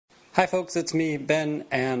Hi folks, it's me, Ben,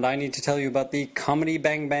 and I need to tell you about the Comedy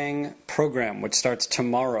Bang Bang program, which starts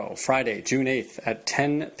tomorrow, Friday, June 8th at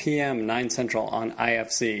 10 p.m., 9 Central on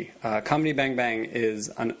IFC. Comedy Bang Bang is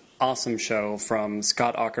an awesome show from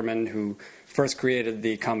Scott Aukerman, who first created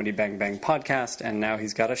the Comedy Bang Bang podcast, and now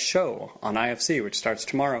he's got a show on IFC, which starts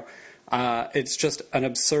tomorrow. It's just an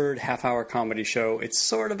absurd half-hour comedy show. It's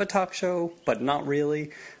sort of a talk show, but not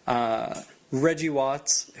really. Reggie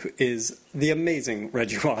Watts is the amazing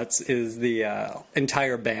Reggie Watts is the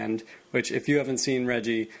entire band, which if you haven't seen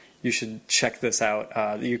Reggie, you should check this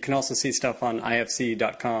out. You can also see stuff on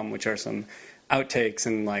ifc.com, which are some outtakes,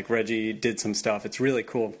 and like Reggie did some stuff. It's really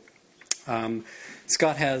cool.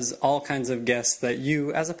 Scott has all kinds of guests that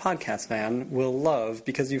you, as a podcast fan, will love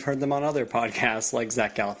because you've heard them on other podcasts like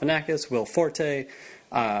Zach Galifianakis, Will Forte,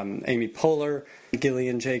 Amy Poehler,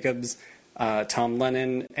 Gillian Jacobs, Tom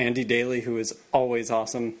Lennon, Andy Daly, who is always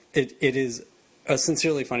awesome. It is a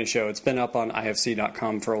sincerely funny show. It's been up on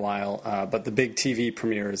ifc.com for a while, but the big TV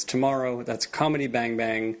premiere is tomorrow. That's Comedy Bang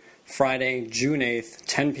Bang, Friday, June 8th,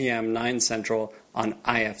 10 p.m., 9 Central on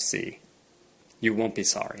IFC. You won't be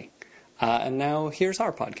sorry. And now, here's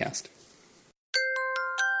our podcast.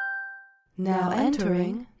 Now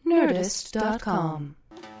entering Nerdist.com.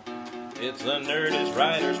 It's the Nerdist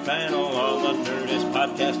Writers Panel on the Nerdist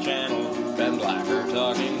Podcast Channel. Ben Blacker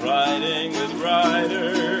talking writing with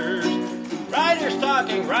writers. Writers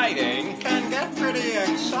talking writing can get pretty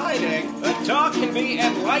exciting. The talk can be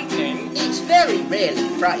enlightening. It's very rarely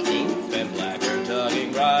frightening. Ben Blacker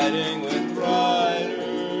talking writing with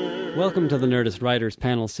writers. Welcome to the Nerdist Writers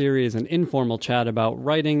Panel series, an informal chat about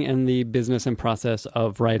writing and the business and process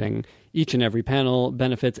of writing. Each and every panel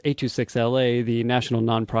benefits 826LA, the national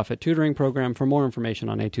nonprofit tutoring program. For more information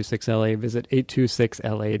on 826LA, visit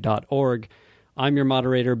 826la.org. I'm your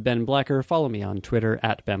moderator, Ben Blacker. Follow me on Twitter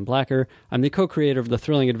at Ben Blacker. I'm the co-creator of the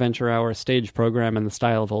Thrilling Adventure Hour stage program and the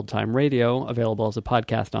Style of Old Time Radio, available as a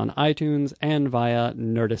podcast on iTunes and via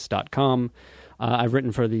Nerdist.com. I've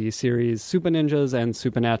written for the series Super Ninjas and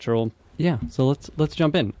Supernatural. Yeah, so let's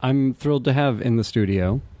jump in. I'm thrilled to have in the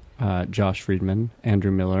studio Josh Friedman, Andrew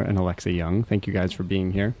Miller, and Alexa Young. Thank you guys for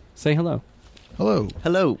being here. Say hello. Hello.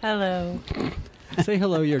 Hello. Hello. Say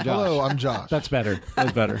hello, you're Josh. Hello, I'm Josh. That's better.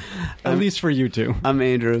 That's better. At least for you two. I'm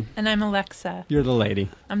Andrew. And I'm Alexa. You're the lady.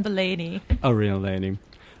 I'm the lady. A real lady.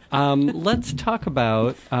 Let's talk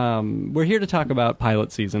about... we're here to talk about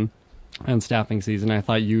pilot season and staffing season. I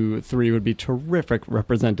thought you three would be terrific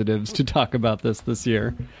representatives to talk about this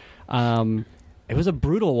year. It was a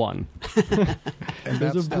brutal one. And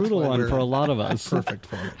it was a brutal one for a lot of us. Perfect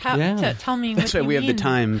for it. Tell me That's what why we you have the mean.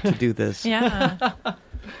 time to do this. Yeah.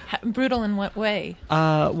 Brutal in what way?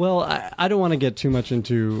 Well, I don't want to get too much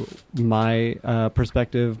into my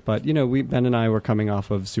perspective, but, you know, Ben and I were coming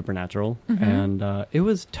off of Supernatural, and it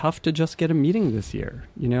was tough to just get a meeting this year.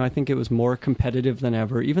 You know, I think it was more competitive than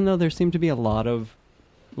ever, even though there seemed to be a lot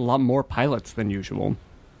more pilots than usual.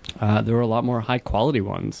 There were a lot more high-quality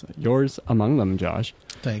ones, yours among them, Josh.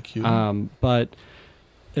 Thank you. But...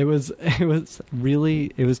 It was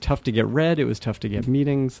tough to get read. It was tough to get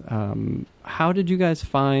meetings. How did you guys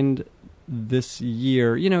find this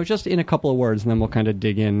year? You know, just in a couple of words, and then we'll kind of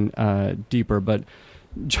dig in deeper. But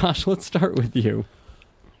Josh, let's start with you.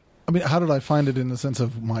 I mean, how did I find it in the sense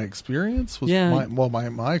of my experience?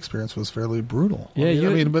 My experience was fairly brutal. Yeah,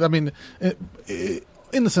 in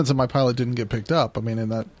the sense that my pilot didn't get picked up. I mean, and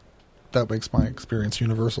that makes my experience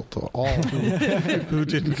universal to all who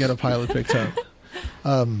didn't get a pilot picked up.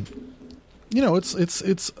 You know,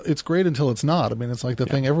 it's great until it's not. I mean, it's like the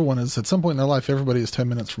thing. Everyone is at some point in their life. Everybody is 10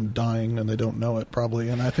 minutes from dying, and they don't know it probably.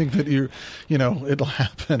 And I think that it'll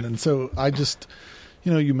happen. And so I just,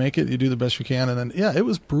 you make it, you do the best you can, and then it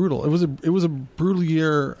was brutal. It was a brutal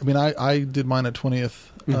year. I mean, I did mine at 20th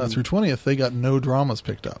through 20th. They got no dramas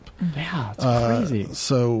picked up. Yeah, it's crazy.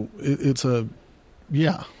 So it's a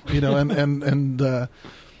and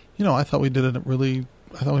I thought we did it really.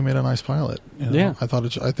 I thought we made a nice pilot. Yeah. I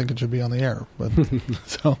think it should be on the air. But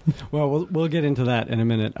so. Well, we'll get into that in a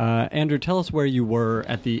minute. Andrew, tell us where you were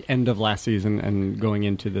at the end of last season and going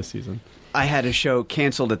into this season. I had a show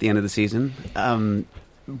canceled at the end of the season.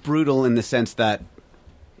 Brutal in the sense that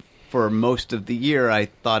for most of the year I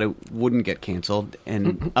thought it wouldn't get canceled,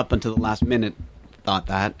 and up until the last minute thought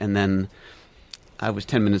that, and then I was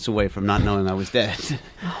 10 minutes away from not knowing I was dead.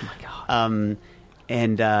 Oh my God.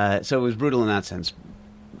 So it was brutal in that sense.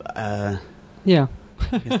 Yeah.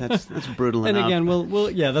 I guess that's brutal and enough. again,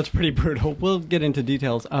 we'll that's pretty brutal. We'll get into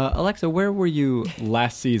details. Alexa, where were you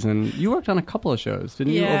last season? You worked on a couple of shows,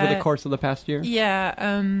 didn't you, over the course of the past year?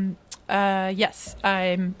 Yeah. Yes,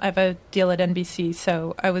 I have a deal at NBC.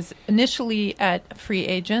 So I was initially at Free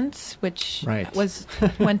Agents, which Right.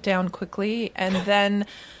 went down quickly, and then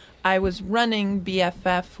I was running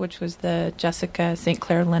BFF, which was the Jessica St.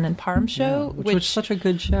 Clair Lennon Parham show, which was such a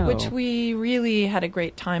good show. which we really had a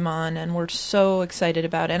great time on and we're so excited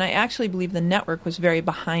about. And I actually believe the network was very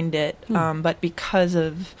behind it, but because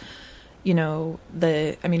of,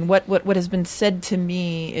 what has been said to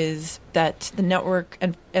me is that the network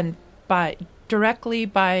and directly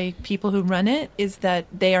by people who run it is that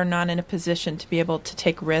they are not in a position to be able to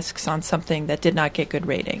take risks on something that did not get good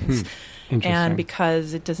ratings. Interesting. And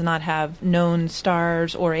because it does not have known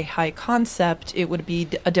stars or a high concept, it would be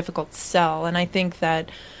a difficult sell. And I think that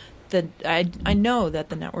I know that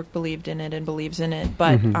the network believed in it and believes in it,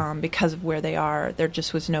 but because of where they are, there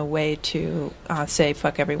just was no way to say,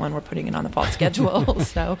 fuck everyone, we're putting it on the fall schedule.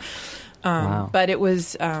 So, Wow. but it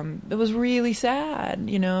was really sad,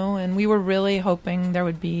 and we were really hoping there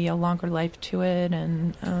would be a longer life to it.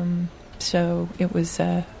 And so it was,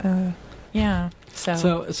 yeah.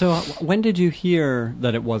 So when did you hear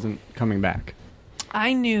that it wasn't coming back?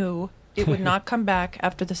 I knew it would not come back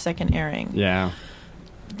after the second airing. Yeah.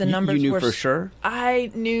 The numbers you knew were for sure?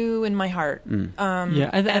 I knew in my heart. Yeah,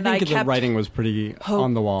 I think the kept writing was pretty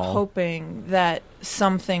on the wall. hoping that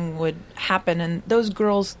something would happen. And those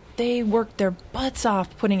girls, they worked their butts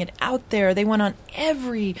off putting it out there. They went on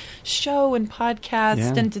every show and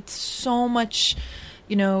podcast and did so much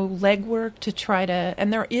legwork to try to,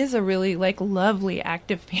 and there is a really lovely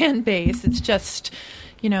active fan base. It's just,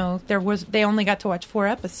 they only got to watch 4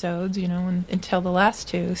 episodes, until the last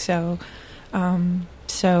 2. So I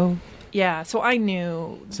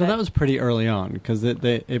knew. So that was pretty early on because it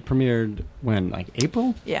premiered when,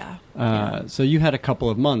 April? Yeah. So you had a couple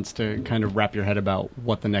of months to kind of wrap your head about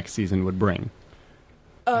what the next season would bring.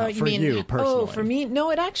 For you personally? Oh, for me?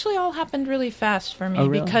 No, it actually all happened really fast for me Oh,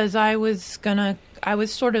 really? because I was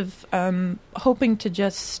sort of hoping to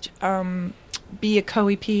just be a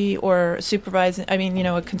co-EP or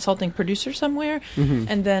a consulting producer somewhere. Mm-hmm.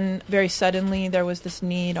 And then very suddenly there was this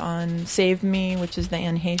need on Save Me, which is the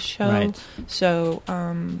Anne Hayes show. Right. So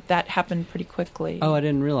that happened pretty quickly. Oh, I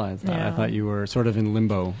didn't realize that. Yeah. I thought you were sort of in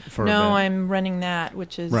limbo for a bit. No, I'm running that,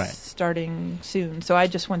 which is starting soon. So I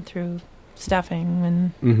just went through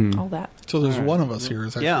staffing and all that. So there's one of us here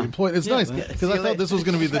is actually employed. It's nice because I thought this was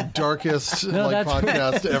going to be the darkest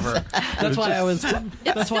podcast ever. That's why I was.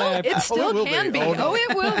 It still can be. Oh,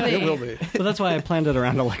 it will be. It will be. So that's why I planned it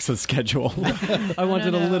around Alexa's schedule. I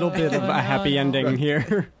wanted a little bit of a happy ending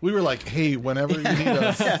here. We were like, hey, whenever you need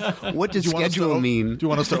us. What does schedule mean? Do you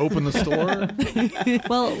want us to open the store?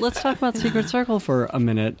 Well, let's talk about Secret Circle for a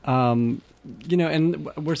minute. And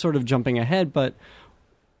we're sort of jumping ahead, but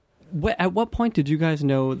at what point did you guys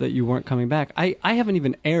know that you weren't coming back? I haven't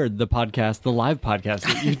even aired the live podcast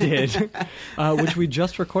that you did, which we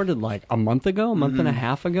just recorded a month and a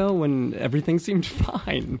half ago when everything seemed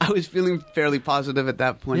fine. I was feeling fairly positive at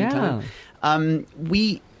that point in time.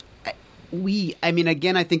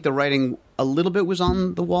 Again, I think the writing a little bit was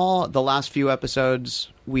on the wall. The last few episodes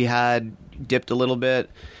we had dipped a little bit,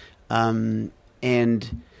 and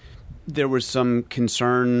there was some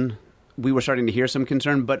concern. We were starting to hear some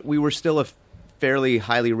concern, but we were still a fairly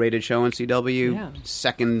highly rated show on CW,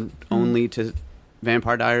 second only to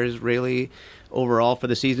Vampire Diaries, really, overall for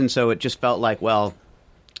the season. So it just felt like,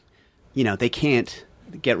 they can't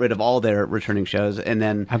get rid of all their returning shows, and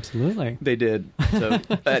then absolutely they did. So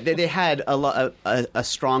they had a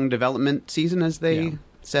strong development season, as they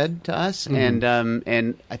said to us, and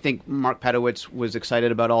I think Mark Pedowitz was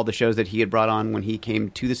excited about all the shows that he had brought on when he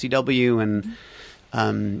came to the CW, and.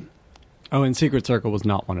 And Secret Circle was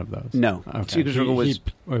not one of those. No, okay. Secret Circle was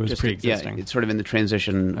pre-existing. Yeah, it's sort of in the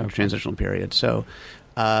transitional period. So,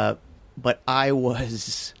 but I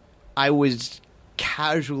was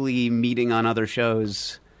casually meeting on other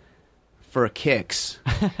shows for kicks,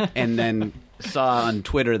 and then saw on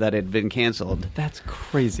Twitter that it had been canceled. That's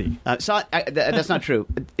crazy. That's not true.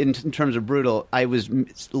 In terms of brutal, I was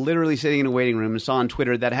literally sitting in a waiting room and saw on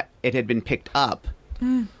Twitter that it had been picked up.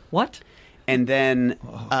 What? And then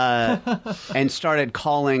and started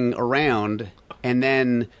calling around, and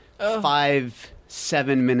then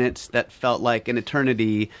 5-7 minutes that felt like an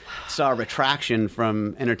eternity saw a retraction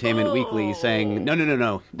from Entertainment Weekly saying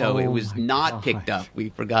no, it was not picked up. We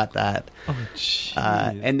forgot that.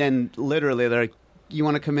 And then literally they're like, you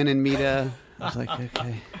want to come in and meet I was like,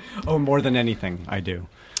 okay. Oh, more than anything, I do.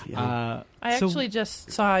 I actually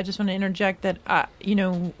just saw, I just want to interject that,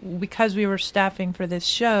 because we were staffing for this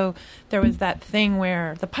show, there was that thing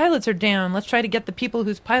where the pilots are down. Let's try to get the people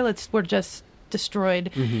whose pilots were just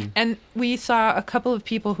destroyed. And we saw a couple of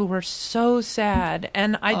people who were so sad,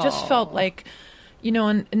 and I just felt like, you know,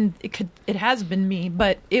 and it has been me,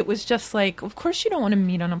 but it was just like, of course you don't want to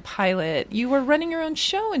meet on a pilot. You were running your own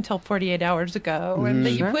show until 48 hours ago, and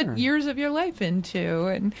that you put years of your life into,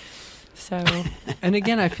 and so. And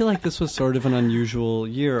again, I feel like this was sort of an unusual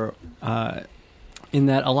year, in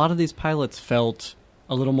that a lot of these pilots felt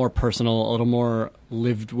a little more personal, a little more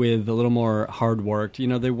lived with, a little more hard worked. You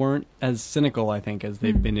know, they weren't as cynical, I think, as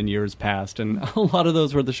they've been in years past. And a lot of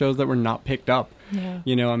those were the shows that were not picked up. Yeah.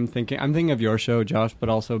 You know, I'm thinking of your show, Josh, but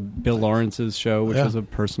also Bill Lawrence's show, which was a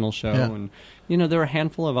personal show. Yeah. And, you know, there were a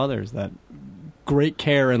handful of others that great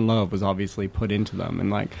care and love was obviously put into them. And,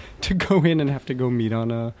 like, to go in and have to go meet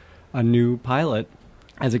on a new pilot,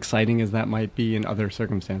 as exciting as that might be in other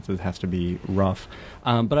circumstances, has to be rough.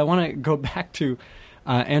 But I want to go back to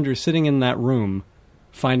Andrew, sitting in that room,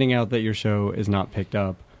 finding out that your show is not picked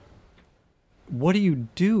up. What do you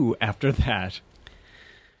do after that?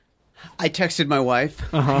 I texted my wife.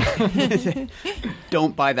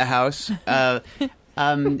 Don't buy the house.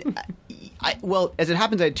 Well, as it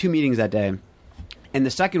happens, I had 2 meetings that day. And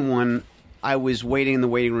the second one, I was waiting in the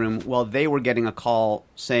waiting room while they were getting a call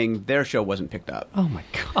saying their show wasn't picked up. Oh, my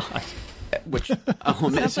God. Which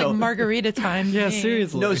Sounds like margarita time. Yeah,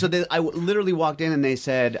 seriously. No, so I literally walked in and they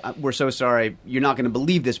said, "We're so sorry. You're not going to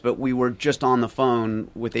believe this, but we were just on the phone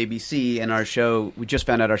with ABC and our show. We just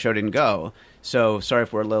found out our show didn't go. So sorry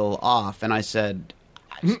if we're a little off." And I said,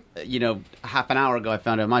 "You know, half an hour ago I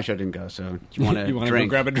found out my show didn't go. So do you want to go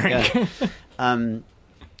grab a drink?" Yeah.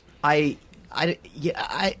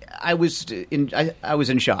 I was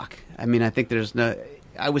in shock. I mean, I think there's no.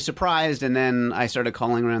 I was surprised, and then I started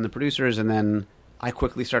calling around the producers, and then I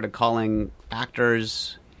quickly started calling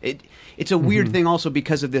actors. It's a weird thing also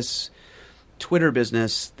because of this Twitter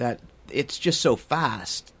business that it's just so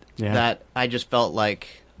fast that I just felt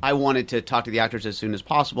like I wanted to talk to the actors as soon as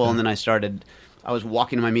possible, and then I was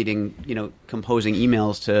walking to my meeting, you know, composing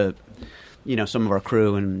emails to, you know, some of our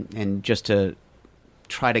crew and just to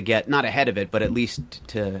try to get, not ahead of it, but at least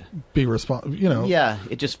to be responsible, you know. Yeah,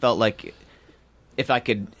 it just felt like if I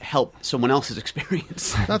could help someone else's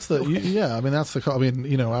experience. That's the, yeah, I mean, that's the, I mean,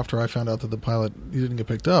 you know, after I found out that the pilot didn't get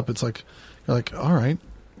picked up, it's like, you're like, all right,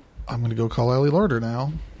 I'm going to go call Ellie Larder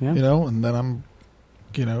now, you know, and then I'm,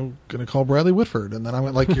 you know, going to call Bradley Whitford. And then I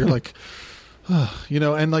went like, you're like, you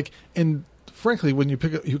know, and like, and frankly, when you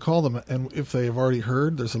pick up, you call them, and if they have already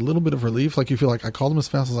heard, there's a little bit of relief. Like you feel like I called them as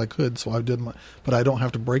fast as I could, so I did but I don't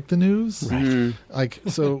have to break the news. Right. Mm-hmm. Like,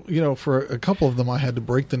 so, you know, for a couple of them, I had to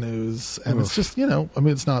break the news, and it's just, you know, I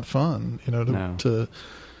mean, it's not fun, you know,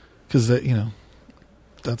 because that, you know,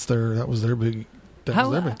 that was their big.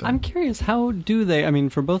 I'm curious, how do they, I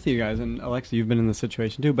mean, for both of you guys, and Alexa, you've been in this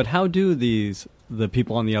situation too, but how do the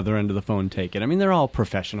people on the other end of the phone take it? I mean, they're all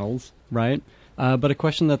professionals, right? But a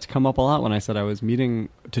question that's come up a lot when I said I was meeting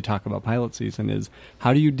to talk about pilot season is,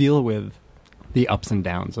 how do you deal with the ups and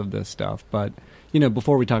downs of this stuff? But, you know,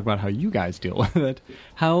 before we talk about how you guys deal with it,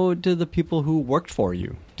 how do the people who worked for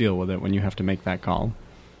you deal with it when you have to make that call?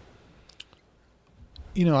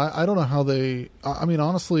 You know, I don't know how they, I mean,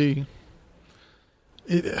 honestly,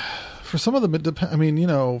 for some of them, it depends. I mean, you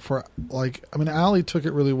know, for like, I mean, Allie took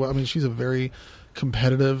it really well. I mean, she's a very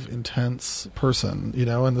competitive, intense person, you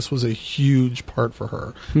know, and this was a huge part for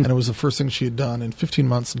her. And it was the first thing she had done in 15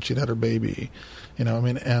 months since she'd had her baby, you know, I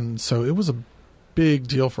mean, and so it was a big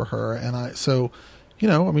deal for her. And so, you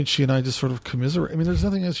know, I mean, she and I just sort of commiserate. I mean, there's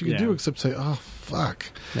nothing else you can do except say, oh, fuck,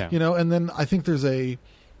 you know, and then I think there's and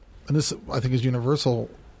this I think is universal,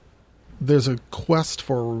 there's a quest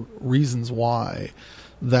for reasons why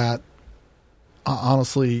that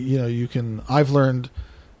honestly, you know, I've learned,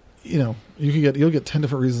 you know, you'll get 10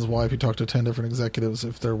 different reasons why if you talk to 10 different executives,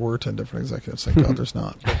 if there were 10 different executives. Thank God there's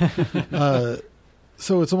not. But,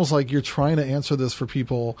 so it's almost like you're trying to answer this for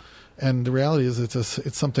people, and the reality is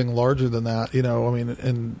it's something larger than that, you know, I mean,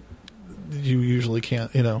 and you usually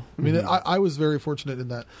can't, you know. I mean, I was very fortunate in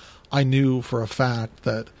that I knew for a fact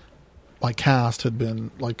that my cast had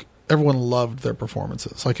been, like, everyone loved their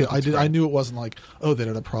performances. Like I knew it wasn't like, oh, they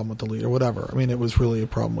had a problem with the lead or whatever. I mean, it was really a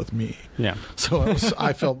problem with me. Yeah. So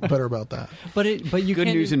I felt better about that. But you good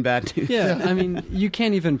news and bad news. Yeah. I mean, you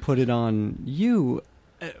can't even put it on you.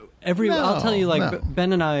 I'll tell you, like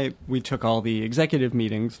Ben and I, we took all the executive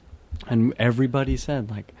meetings, and everybody said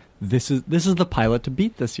like, this is the pilot to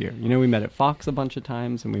beat this year. You know, we met at Fox a bunch of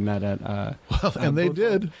times, and we met at and they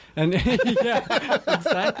did, and yeah,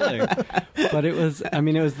 exactly. But it was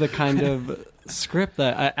the kind of script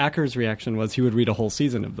that Acker's reaction was he would read a whole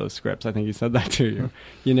season of those scripts. I think he said that to you,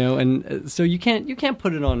 you know, and so you can't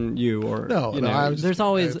put it on you or there's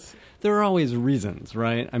always there are always reasons,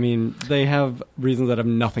 right? I mean, they have reasons that have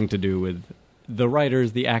nothing to do with the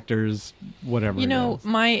writers, the actors, whatever. You know, it is.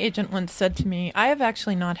 my agent once said to me, I have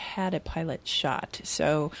actually not had a pilot shot,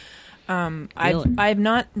 so Really? I've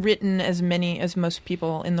not written as many as most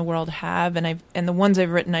people in the world have, and the ones I've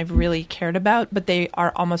written I've really cared about, but they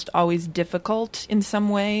are almost always difficult in some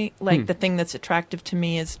way. Like the thing that's attractive to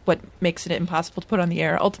me is what makes it impossible to put on the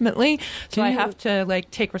air ultimately. So I have to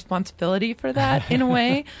like take responsibility for that in a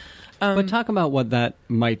way. But talk about what that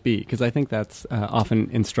might be, because I think that's often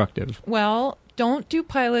instructive. Well, don't do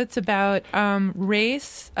pilots about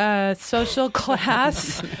race, social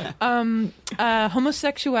class,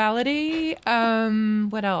 homosexuality.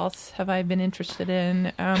 What else have I been interested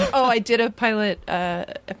in? I did a pilot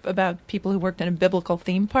about people who worked in a biblical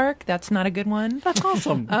theme park. That's not a good one. That's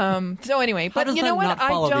awesome. So anyway, How but does you that know what? not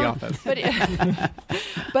follow I The don't. Office?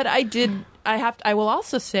 But I did. I will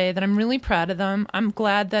also say that I'm really proud of them. I'm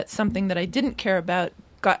glad that something that I didn't care about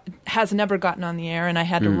has never gotten on the air, and I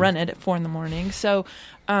had to run it at 4 a.m. So,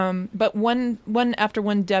 but one after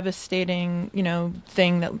one devastating,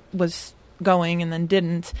 thing that was going and then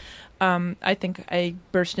didn't. I think I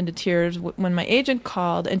burst into tears when my agent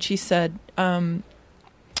called, and she said, honey,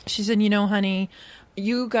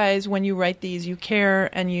 you guys, when you write these, you care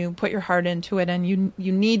and you put your heart into it, and you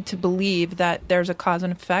need to believe that there's a cause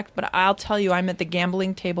and effect. But I'll tell you, I'm at the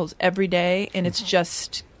gambling tables every day, and it's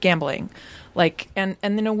just gambling. Like, and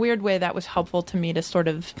in a weird way, that was helpful to me to sort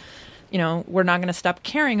of, we're not going to stop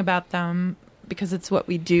caring about them because it's what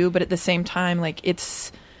we do. But at the same time, like,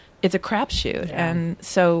 it's a crapshoot. Yeah. And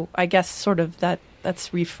so I guess sort of that's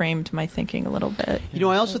reframed my thinking a little bit. I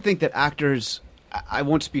also think that actors, I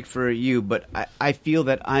won't speak for you, but I feel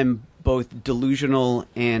that I'm both delusional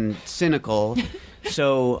and cynical.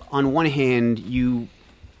 So on one hand,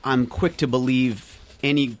 I'm quick to believe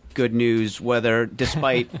any good news, whether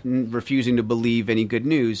despite refusing to believe any good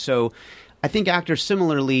news. So I think actors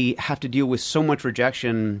similarly have to deal with so much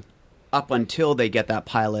rejection up until they get that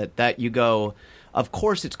pilot that you go, of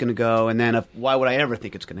course it's going to go, and then why would I ever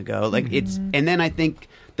think it's going to go? Like and then I think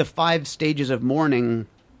the 5 stages of mourning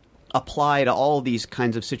apply to all these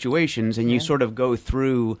kinds of situations, and you sort of go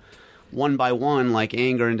through one by one, like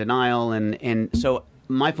anger and denial, and so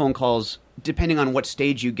my phone calls, depending on what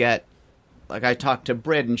stage you get. Like, I talked to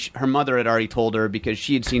Britt, and her mother had already told her because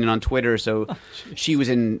she had seen it on Twitter. So she was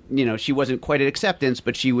in, she wasn't quite at acceptance,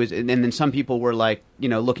 but she was. And then some people were like,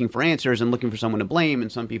 looking for answers and looking for someone to blame.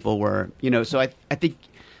 And some people were, so I think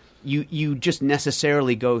you just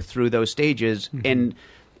necessarily go through those stages. Mm-hmm. And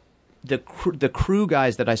the crew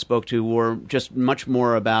guys that I spoke to were just much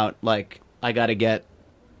more about, like, I got to get,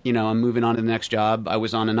 I'm moving on to the next job. I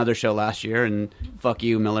was on another show last year, and fuck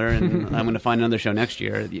you, Miller, and I'm going to find another show next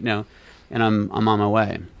year, and I'm on my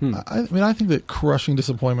way. I think that crushing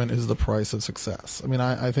disappointment is the price of success. I mean,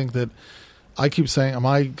 I think that I keep saying,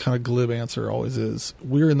 my kind of glib answer always is,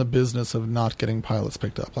 we're in the business of not getting pilots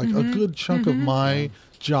picked up. Like, a good chunk of my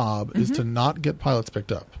job is to not get pilots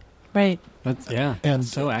picked up. Right. And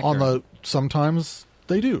so accurate. Sometimes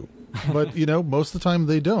they do. But, most of the time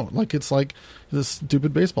they don't. Like, it's like this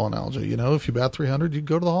stupid baseball analogy. If you bat 300, you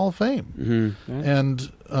go to the Hall of Fame. Mm-hmm. Yeah. And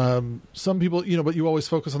some people, but you always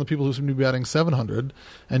focus on the people who seem to be batting 700,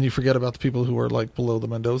 and you forget about the people who are, like, below the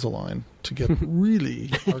Mendoza line to get really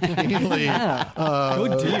arcanely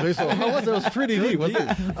good baseball. That was pretty neat, wasn't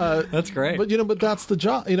it? That's great. But that's the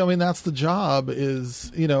job. That's the job is,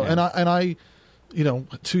 and I 2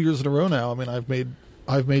 years in a row now,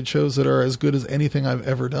 I've made shows that are as good as anything I've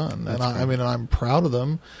ever done. And I'm proud of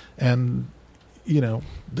them, and,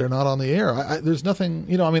 they're not on the air. There's nothing,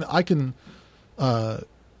 I can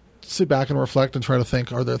sit back and reflect and try to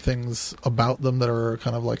think, are there things about them that are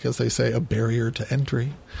kind of like, as they say, a barrier to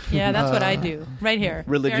entry? Yeah, that's what I do right here.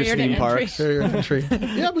 Religious theme parks. Barrier to entry.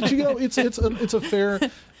 Yeah, but it's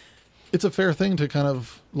a fair thing to kind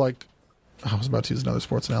of, like, I was about to use another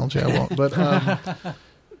sports analogy. I won't, but,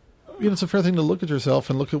 it's a fair thing to look at yourself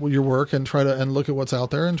and look at your work and and look at what's out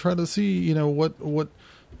there and try to see, what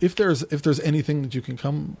if there's anything that you can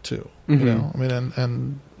come to, Mm-hmm.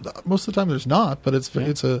 And most of the time there's not, but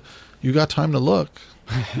you got time to look.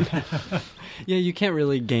 Yeah, you can't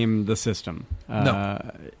really game the system. No.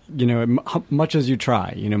 Much as you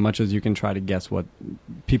try, much as you can try to guess what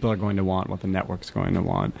people are going to want, what the network's going to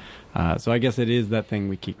want. So I guess it is that thing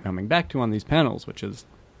we keep coming back to on these panels, which is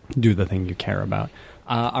do the thing you care about.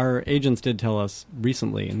 Our agents did tell us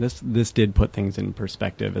recently, and this did put things in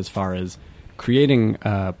perspective as far as creating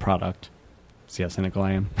a product. See how cynical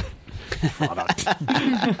I am? Product.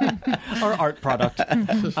 Or art product.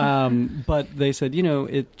 But they said,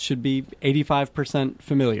 it should be 85%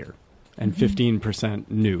 familiar and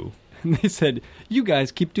 15% new. And they said, you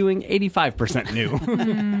guys keep doing 85% new.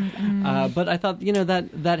 But I thought,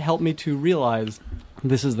 that helped me to realize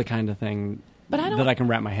this is the kind of thing that I can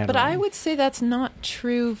wrap my head around. But I would say that's not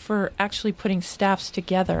true for actually putting staffs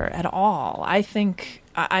together at all. I think,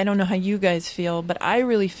 I don't know how you guys feel, but I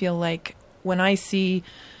really feel like when I see,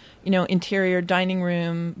 interior dining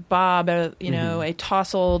room, Bob, a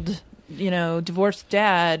tousled, divorced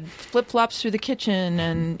dad flip-flops through the kitchen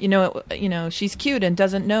and, she's cute and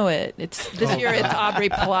doesn't know it. This year it's Aubrey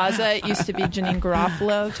Plaza. It used to be Janine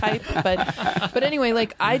Garofalo type. But anyway,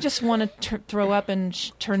 like, I just want to throw up and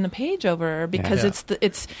turn the page over because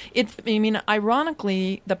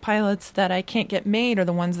ironically, the pilots that I can't get made are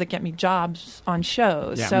the ones that get me jobs on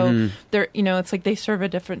shows. Yeah. So they're, it's like they serve a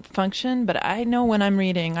different function, but I know when I'm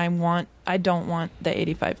reading, I don't want the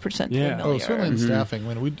 85% familiar. Oh, certainly in staffing. I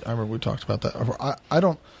remember we talked about that. I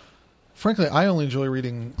don't. Frankly, I only enjoy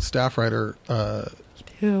reading staff writer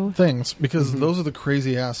things because those are the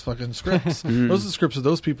crazy ass fucking scripts. Those are the scripts that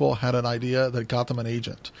those people had an idea that got them an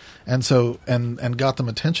agent, and so and got them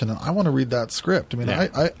attention. And I want to read that script. I mean,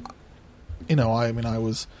 I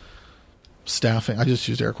was staffing. I just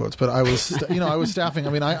used air quotes, but I was I was staffing.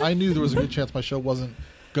 I mean, I knew there was a good chance my show wasn't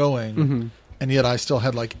going. And yet I still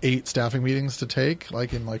had like 8 staffing meetings to take,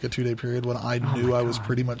 like in like a 2-day period when I knew I was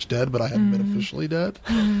pretty much dead, but I hadn't been officially dead.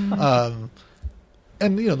 And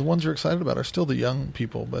the ones you're excited about are still the young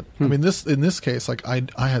people. But I mean, in this case, like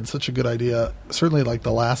I had such a good idea, certainly like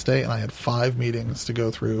the last day, and I had 5 meetings to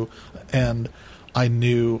go through, and I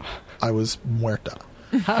knew I was muerta.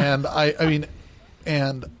 And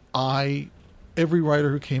every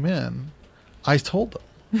writer who came in, I told them,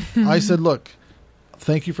 I said, look,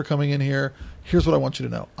 thank you for coming in here. Here's what I want you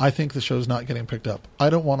to know. I think the show's not getting picked up.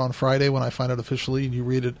 I don't want on Friday when I find out officially and you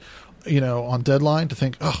read it, on deadline to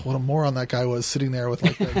think, oh, what a moron that guy was sitting there with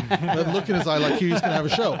like that look in his eye like he was going to have a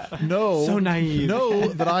show. No. So naive. Know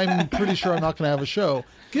that I'm pretty sure I'm not going to have a show.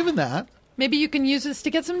 Given that. Maybe you can use this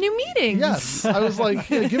to get some new meetings. Yes. I was like,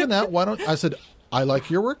 given that, I said, I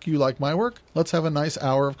like your work. You like my work. Let's have a nice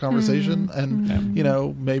hour of conversation and,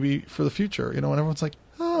 maybe for the future, when everyone's like,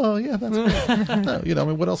 oh, yeah, that's great.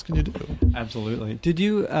 What else can you do? Absolutely. Did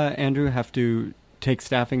you, Andrew, have to take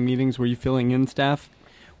staffing meetings? Were you filling in staff?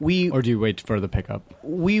 Or do you wait for the pickup?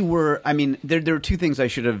 We were, there were 2 things I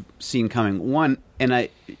should have seen coming. One, and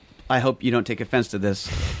I hope you don't take offense to this,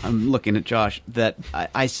 I'm looking at Josh, that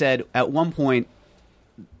I said at one point,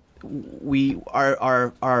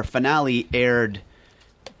 our finale aired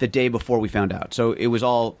the day before we found out. So it was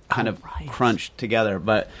all kind of crunched together,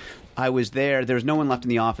 but I was there. There was no one left in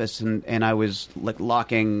the office, and I was like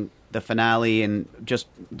locking the finale, and just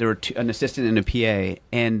there were an assistant and a PA.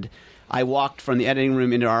 And I walked from the editing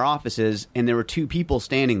room into our offices, and there were 2 people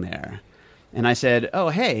standing there. And I said, "Oh,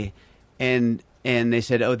 hey," and they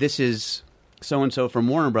said, "Oh, this is so and so from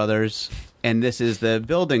Warner Brothers, and this is the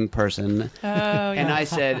building person." Oh, yeah. And I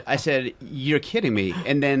said, "You're kidding me!"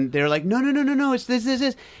 And then they're like, "No, it's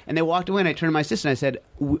this." And they walked away, and I turned to my assistant. I said,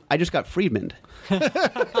 "I just got Friedman."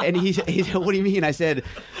 And he said, "What do you mean?" I said,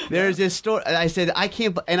 "There's this story." I said, "I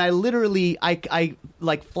can't," and I literally, I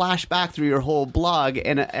like flash back through your whole blog,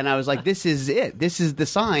 and I was like, "This is it. This is the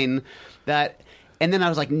sign that." And then I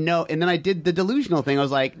was like, no. And then I did the delusional thing. I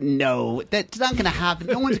was like, no, that's not going to happen.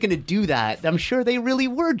 No one's going to do that. I'm sure they really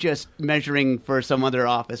were just measuring for some other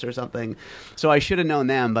office or something. So I should have known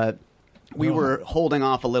them, but we were holding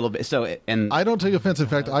off a little bit. And I don't take offense. In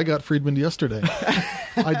fact, I got Friedman yesterday.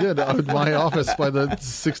 I did at my office by the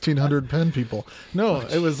 1,600 pen people. No,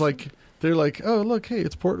 it was like. They're like, oh, look, hey,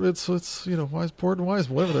 it's Wise, Port and Wise,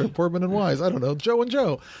 whatever they're, Portman and Wise. I don't know, Joe and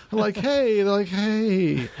Joe. I'm like, hey. They're like,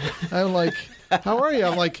 hey. I'm like, how are you?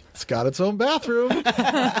 I'm like, it's got its own bathroom.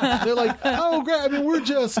 They're like, oh, great. I'm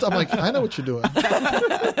like, I know what you're doing.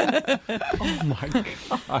 Oh, my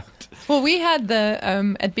God. Well, we had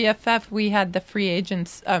at BFF, we had the free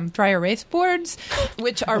agents dry erase boards,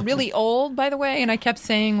 which are really old, by the way. And I kept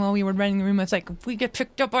saying while we were renting the room, I was like, if we get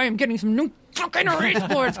picked up, I am getting some new fucking erase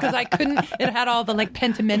boards, because I couldn't. It had all the like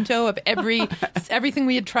pentimento of everything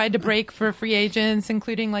we had tried to break for free agents,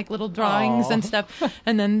 including like little drawings and stuff.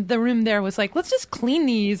 And then the room there was like, let's just clean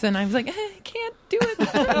these, and I was like, I can't do it.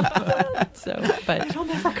 But it'll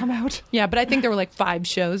never come out. Yeah, but I think there were like 5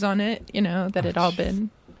 shows on it, that had all been.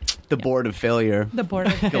 The board of failure. The board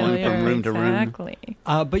of failure. Going from room to room. Exactly.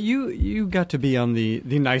 But you got to be on the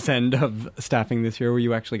nice end of staffing this year, where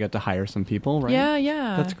you actually got to hire some people, right?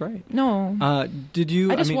 Yeah. That's great. No. Did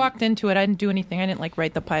you? I just walked into it. I didn't do anything. I didn't like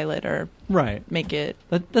write the pilot or make it.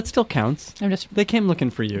 That still counts. They came looking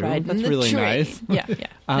for you. That's really nice. Yeah.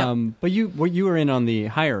 But you were in on the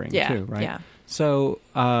hiring too, right? Yeah. So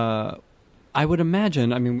I would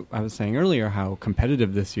imagine, I mean, I was saying earlier how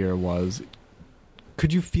competitive this year was.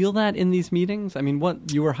 Could you feel that in these meetings? I mean,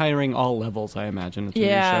 you were hiring all levels, I imagine, at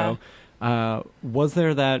your show. Was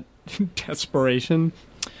there that desperation?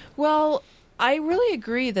 Well, I really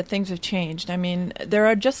agree that things have changed. I mean, there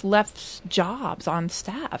are just less jobs on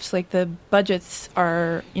staffs. Like, the budgets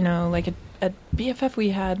are, like at BFF we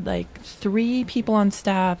had like 3 people on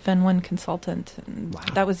staff and 1 consultant, and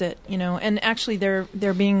that was it. And actually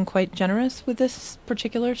they're being quite generous with this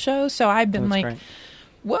particular show. So I've been great.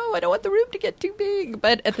 Whoa, I don't want the room to get too big.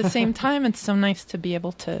 But at the same time, it's so nice to be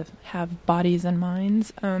able to have bodies and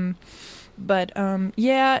minds.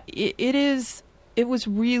 It was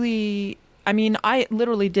really, I mean, I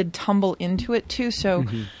literally did tumble into it too. So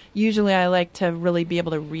usually I like to really be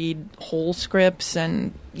able to read whole scripts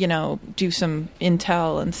and, do some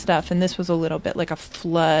intel and stuff. And this was a little bit like a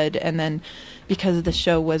flood. And then because the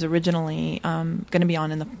show was originally going to be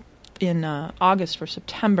on in August for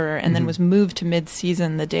September, and then was moved to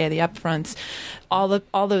mid-season the day of the upfronts, all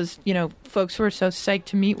those folks who were so psyched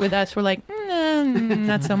to meet with us were like,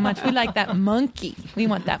 not so much. We like that monkey. We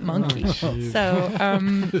want that monkey.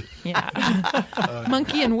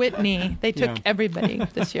 Monkey and Whitney. They took everybody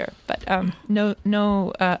this year, but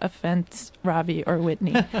no offense, Ravi or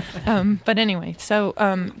Whitney. But anyway, so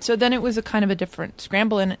then it was a kind of a different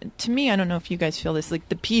scramble, and to me, I don't know if you guys feel this. Like,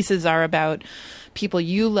 the pieces are about people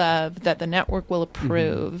you love, that the network will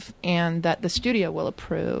approve, and that the studio will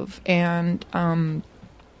approve, and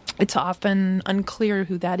it's often unclear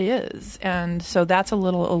who that is, and so that's a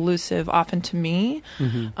little elusive often to me.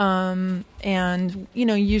 And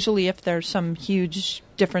usually if there's some huge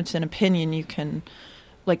difference in opinion, you can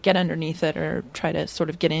like get underneath it or try to sort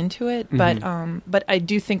of get into it. But I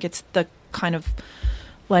do think it's the kind of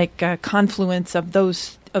like confluence of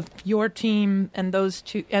your team and those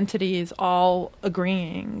 2 entities all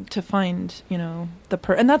agreeing to find,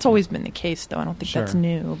 and that's always been the case, though. I don't think that's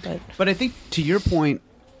new. But I think, to your point,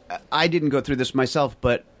 I didn't go through this myself,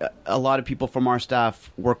 but a lot of people from our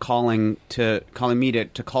staff were calling me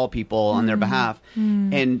to call people on their behalf.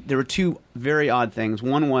 And there were 2 very odd things.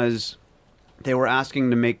 One was they were asking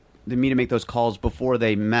me to make those calls before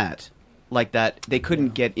they met, like that they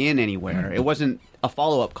couldn't get in anywhere. It wasn't a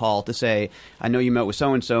follow-up call to say, I know you met with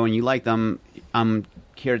so-and-so and you like them. I'm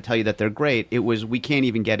here to tell you that they're great. It was, we can't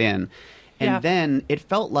even get in. And then it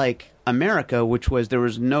felt like America, which was, there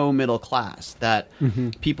was no middle class, that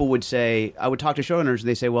people would say, I would talk to showrunners and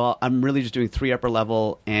they say, well, I'm really just doing 3 upper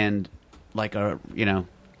level and like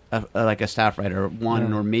like a staff writer,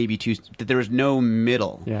 1 or maybe 2, that there was no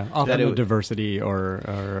middle. Yeah, often a diversity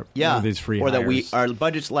or these free or hires. That our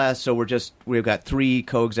budget's less, so we've got 3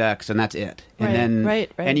 co-execs and that's it. And then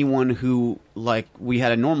anyone who, like, we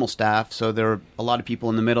had a normal staff, so there were a lot of people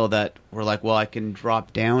in the middle that were like, well, I can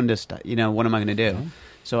drop down to, what am I going to do?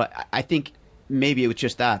 So I think maybe it was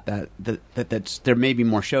just that's there may be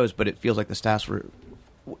more shows, but it feels like the staffs were.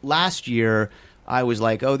 Last year, I was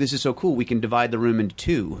like, oh, this is so cool. We can divide the room into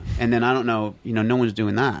 2. And then I don't know, no one's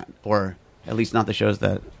doing that, or at least not the shows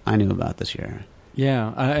that I knew about this year.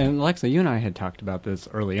 Yeah, and Alexa, you and I had talked about this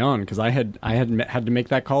early on, because I had to make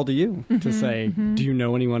that call to you to say, do you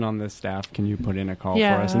know anyone on this staff? Can you put in a call for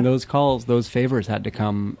us? And those calls, those favors had to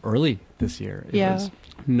come early this year. It was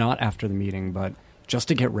not after the meeting, but just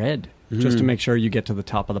to get read, just to make sure you get to the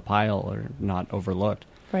top of the pile or not overlooked.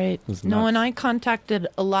 Right. No, and I contacted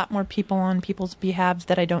a lot more people on people's behalves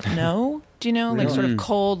that I don't know. Do you know? Like, sort of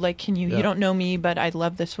cold, like, can you, you don't know me, but I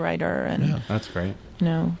love this writer. And that's great.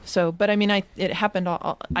 So, but I mean, it happened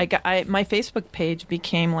my Facebook page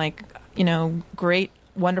became like, great,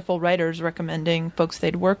 wonderful writers recommending folks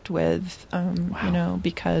they'd worked with,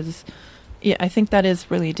 because I think that is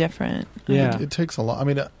really different. Yeah. It takes a lot. I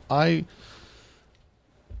mean, I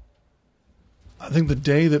think the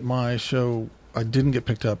day that my show, I didn't get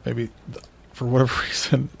picked up, maybe for whatever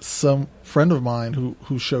reason, some friend of mine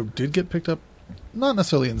whose show did get picked up, not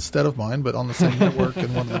necessarily instead of mine, but on the same network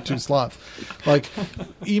in one of the 2 slots, like,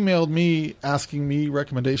 emailed me asking me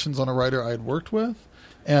recommendations on a writer I had worked with,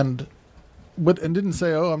 and didn't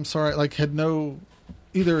say, oh, I'm sorry, like,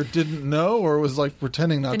 either didn't know or was like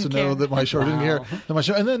pretending not to know that my show didn't care that my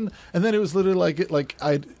show, and then it was literally like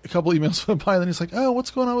I had a couple emails went by, and then he's like, oh,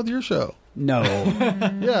 what's going on with your show? No.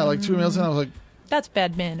 Yeah, like 2 emails in, I was like, that's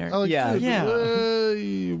bad manners. Like,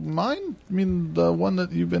 mine? I mean, the one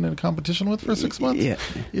that you've been in competition with for 6 months? Yeah.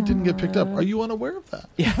 It didn't get picked up. Are you unaware of that?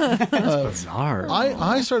 Yeah. That's bizarre.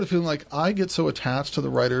 I started feeling like I get so attached to the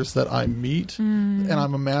writers that I meet, and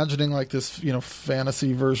I'm imagining like this,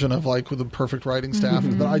 fantasy version of like with the perfect writing staff,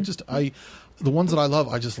 that the ones that I love,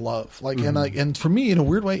 I just love. Like, and for me, in a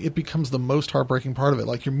weird way, it becomes the most heartbreaking part of it.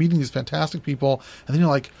 Like, you're meeting these fantastic people, and then you're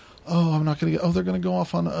like, oh, I'm not going to get. Oh, they're going to go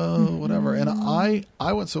off on whatever. And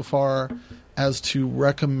I went so far as to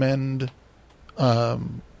recommend a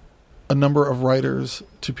number of writers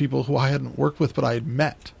to people who I hadn't worked with, but I had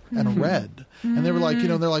met and read. And they were like,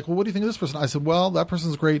 they're like, well, what do you think of this person? I said, well, that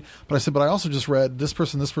person's great. But I said, but I also just read this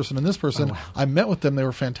person, and this person. Oh, wow. I met with them. They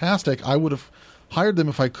were fantastic. I would have hired them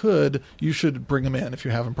if I could. You should bring them in if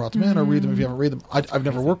you haven't brought them in, or read them if you haven't read them. I've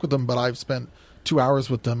never worked with them, but I've spent 2 hours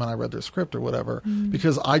with them and I read their script or whatever,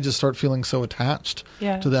 because I just start feeling so attached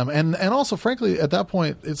to them. And also, frankly, at that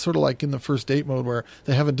point, it's sort of like in the first date mode where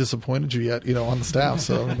they haven't disappointed you yet, on the staff.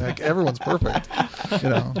 So, I mean, like, everyone's perfect,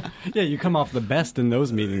 Yeah, you come off the best in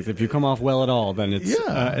those meetings. If you come off well at all, then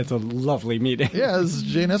it's a lovely meeting. Yeah, as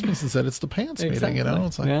Jane Espenson said, it's the pants meeting,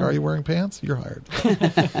 It's like, are you wearing pants? You're hired.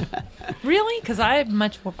 Really? Because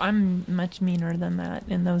I'm much meaner than that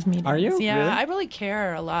in those meetings. Are you? Yeah, really? I really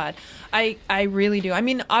care a lot. I really do. I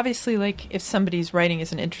mean, obviously, like, if somebody's writing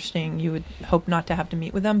isn't interesting, you would hope not to have to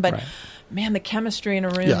meet with them. But man, the chemistry in a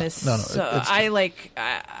room is so.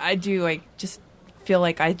 I just feel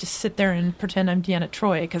like I just sit there and pretend I'm Deanna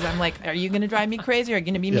Troi, because I'm like, are you going to drive me crazy? Are you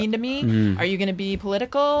going to be mean to me? Are you going to be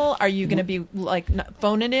political? Are you going to be like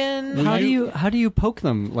phone it in? How do you poke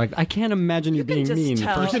them? Like, I can't imagine you being mean. You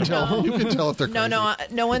can tell if they're crazy.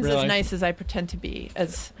 No one's Really? as nice as I pretend to be,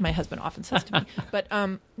 as my husband often says to me. But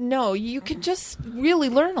no, you can just really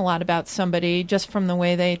learn a lot about somebody just from the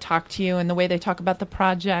way they talk to you and the way they talk about the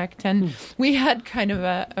project. And we had kind of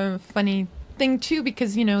a funny thing too,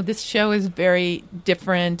 because this show is very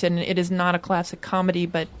different, and it is not a classic comedy,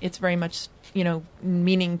 but it's very much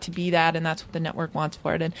meaning to be that, and that's what the network wants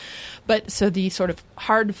for it. But so the sort of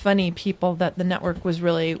hard, funny people that the network was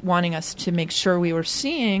really wanting us to make sure we were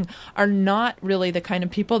seeing are not really the kind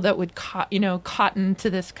of people that would cotton to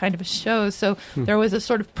this kind of a show. So there was a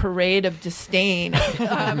sort of parade of disdain.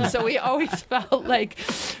 So we always felt like,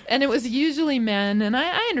 and it was usually men, and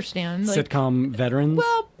I understand, like, sitcom veterans.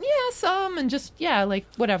 Well, yeah, some, and just like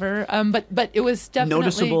whatever. But it was definitely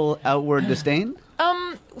Noticeable outward disdain.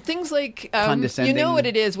 Things like Condescending. you know what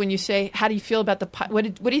it is when you say, how do you feel about the what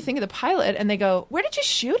do you think of the pilot, and they go, where did you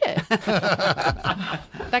shoot it?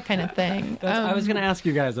 That kind of thing. I was going to ask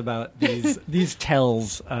you guys about these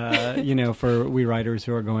tells for we writers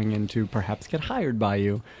who are going in to perhaps get hired by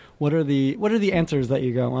you. What are the answers that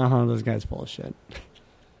you go, this guy's full of shit?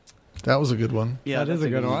 That was a good one. Yeah, that is a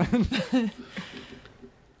good one.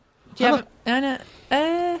 Do you have Anna?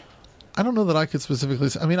 I don't know that I could specifically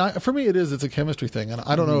say. I mean, for me, it's a chemistry thing, and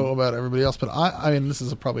I don't know about everybody else, but I mean, this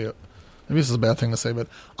is maybe this is a bad thing to say, but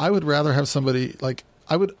I would rather have somebody, like,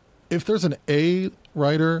 if there's an A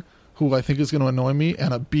writer who I think is going to annoy me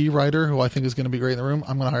and a B writer who I think is going to be great in the room,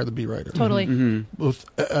 I'm going to hire the B writer. Totally. Both,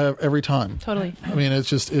 every time. Totally. I mean,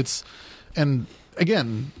 and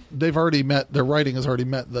again, their writing has already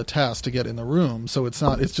met the test to get in the room, so it's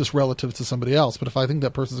just relative to somebody else. But if I think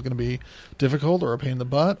that person's going to be difficult or a pain in the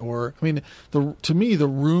butt, to me, the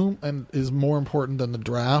room is more important than the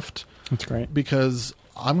draft. That's great. Because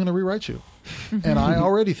I'm going to rewrite you. And I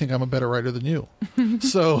already think I'm a better writer than you.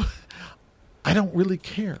 So I don't really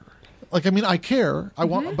care. Like, I mean, I care. I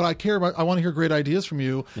want to hear great ideas from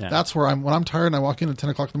you. Yeah. That's where when I'm tired and I walk in at 10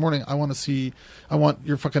 o'clock in the morning, I want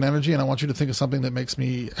your fucking energy, and I want you to think of something that makes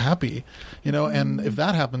me happy, and if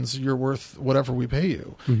that happens, you're worth whatever we pay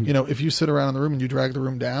you. If you sit around in the room and you drag the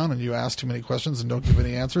room down and you ask too many questions and don't give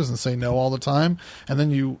any answers and say no all the time, and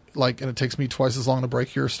then and it takes me twice as long to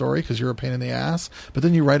break your story because you're a pain in the ass, but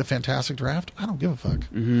then you write a fantastic draft, I don't give a fuck.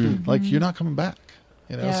 Like, you're not coming back,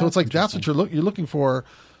 Yeah. So it's like, that's what you're looking for.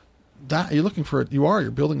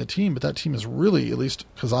 You're building a team, but that team is really, at least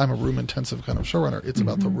because I'm a room intensive kind of showrunner, it's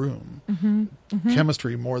about the room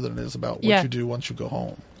chemistry more than it is about what you do once you go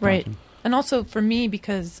home. Right. And also for me,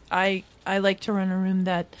 because I like to run a room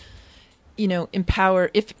that empower,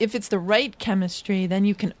 if it's the right chemistry, then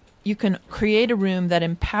you can create a room that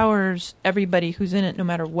empowers everybody who's in it, no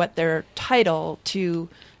matter what their title, to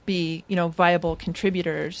be viable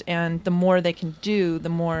contributors, and the more they can do, the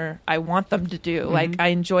more I want them to do. Like, I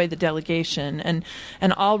enjoy the delegation, and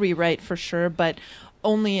I'll rewrite for sure, but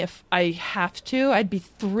only if I have to. I'd be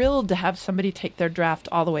thrilled to have somebody take their draft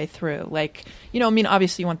all the way through. Like,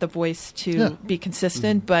 obviously you want the voice to be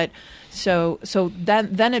consistent, but so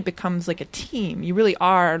then it becomes like a team. You really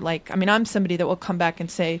are, like, I'm somebody that will come back and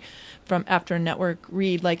say, from after a network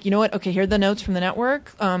read, like, you know what? Okay, here are the notes from the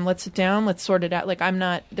network. Let's sit down. Let's sort it out. Like, I'm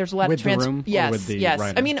not. There's a lot with of the room or Yes, with the yes.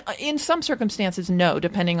 writer? I mean, in some circumstances, no,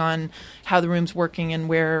 depending on how the room's working and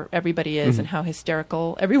where everybody is and how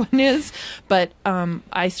hysterical everyone is. But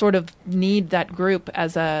I sort of need that group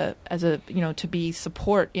as a to be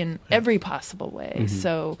support in every possible way.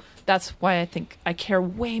 So that's why I think I care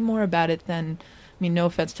way more about it than. I mean, no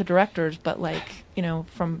offense to directors, but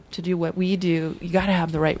to do what we do, you got to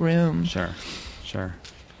have the right room. Sure.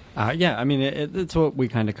 Yeah, I mean, it's what we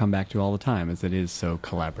kind of come back to all the time, is it is so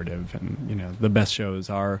collaborative, and the best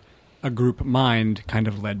shows are a group mind, kind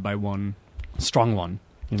of led by one strong one.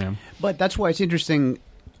 But that's why it's interesting.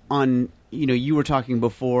 You were talking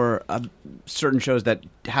before certain shows that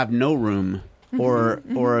have no room, or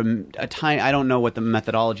a tiny. I don't know what the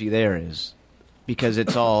methodology there is, because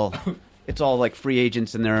it's all. It's all like free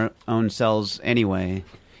agents in their own cells anyway.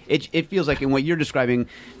 It feels like in what you're describing,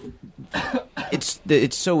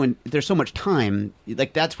 there's so much time.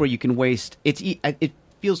 Like that's where you can waste. It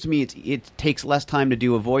feels to me it takes less time to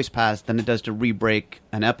do a voice pass than it does to re-break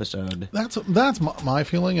an episode. That's my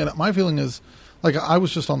feeling, and my feeling is like I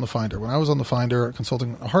was just on the Finder. When I was on the Finder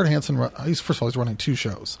consulting, Hart Hansen. He's running 2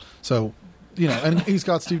 shows, so and he's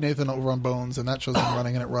got Steve Nathan over on Bones, and that show's been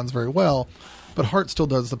running, and it runs very well. But Hart still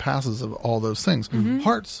does the passes of all those things.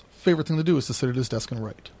 Hart's favorite thing to do is to sit at his desk and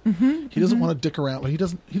write. He doesn't want to dick around. He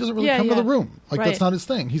doesn't really come to the room. Like that's not his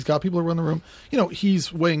thing. He's got people who run the room.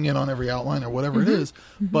 He's weighing in on every outline or whatever it is.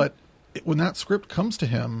 But when that script comes to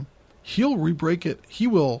him, he'll re-break it. He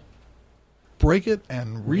will break it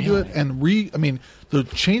and redo it and the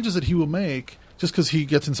changes that he will make just because he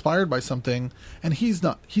gets inspired by something, and he's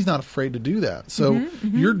not afraid to do that. So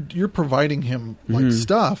you're providing him like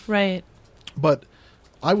stuff, right? But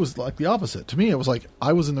I was like the opposite. To me, it was like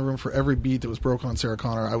I was in the room for every beat that was broken on Sarah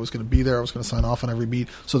Connor. I was going to be there. I was going to sign off on every beat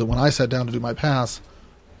so that when I sat down to do my pass,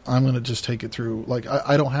 I'm going to just take it through. Like,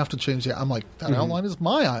 I don't have to change the... I'm like, that outline is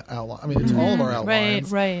my outline. I mean, it's all of our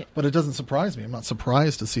outlines. Right. But it doesn't surprise me. I'm not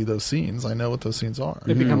surprised to see those scenes. I know what those scenes are.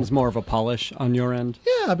 It becomes more of a polish on your end?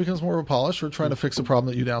 Yeah, it becomes more of a polish. Or trying to fix a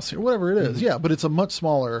problem that you now see, or whatever it is. Yeah, but it's a much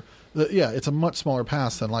smaller... it's a much smaller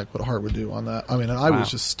pass than like what Hart would do on that. I mean, and I was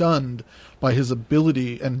just stunned by his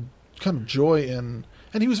ability and kind of joy in...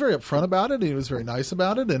 And he was very upfront about it. And he was very nice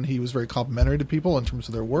about it. And he was very complimentary to people in terms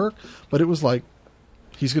of their work. But it was like...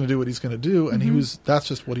 He's going to do what he's going to do, and that's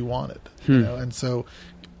just what he wanted, and so,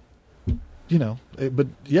 but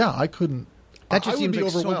yeah, I couldn't. That just seems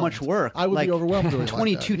like so much work. I would be overwhelmed doing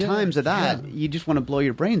 22 times of that. You just want to blow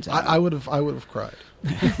your brains out. I would have cried.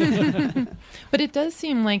 But it does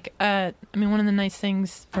seem like, one of the nice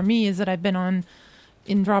things for me is that I've been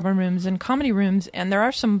in drama rooms and comedy rooms, and there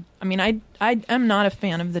are some. I am not a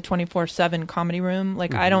fan of the 24/7 comedy room.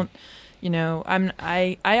 Like I don't,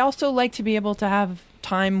 I also like to be able to have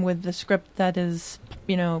time with the script that is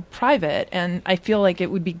private, and I feel like it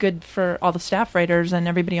would be good for all the staff writers and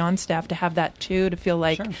everybody on staff to have that too, to feel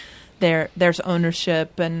like there's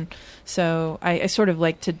ownership. And so I sort of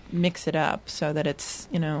like to mix it up so that it's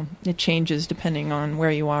it changes depending on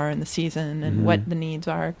where you are in the season and what the needs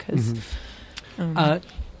are, because I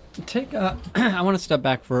want to step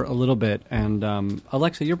back for a little bit, and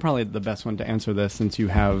Alexa, you're probably the best one to answer this, since you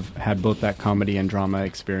have had both that comedy and drama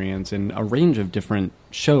experience in a range of different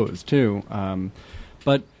shows too.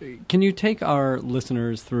 But can you take our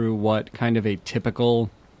listeners through what kind of a typical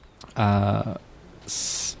pilot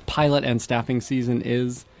and staffing season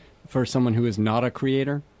is for someone who is not a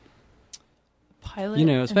creator? Pilot,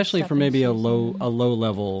 especially for maybe a low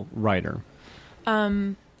level writer.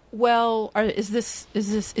 Well,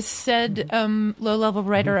 is said low level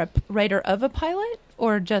writer a writer of a pilot,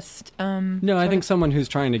 or just No, I think someone who's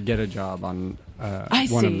trying to get a job on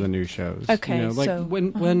one of the new shows. Okay, so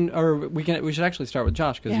we should actually start with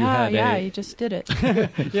Josh, because you just did it.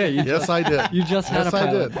 Yes, I did. You just had a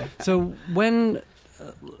pilot. I did. So when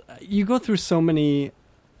you go through so many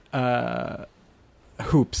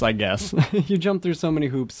hoops, I guess you jump through so many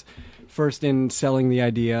hoops. First in selling the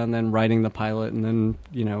idea, and then writing the pilot, and then,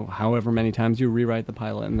 however many times you rewrite the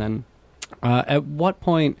pilot. And then at what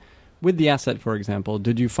point, with the asset, for example,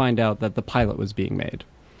 did you find out that the pilot was being made?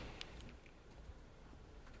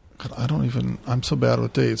 I'm so bad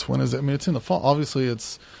with dates. When is it? I mean, it's in the fall. Obviously,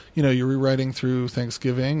 it's, you're rewriting through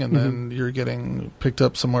Thanksgiving, and then you're getting picked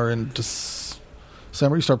up somewhere in December.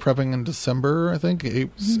 You start prepping in December, I think,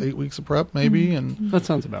 8 weeks of prep maybe, and that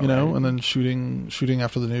sounds about right. And then shooting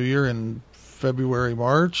after the New Year in February,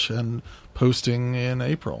 March, and posting in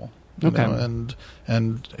April. Okay,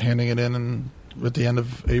 and handing it in, and at the end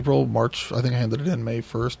of April, March. I think I handed it in May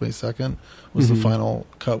 1st, May 2nd was the final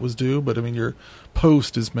cut was due. But your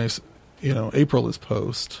post is April is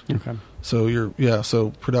post. Okay. So so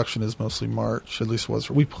production is mostly March. At least was.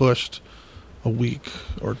 We pushed a week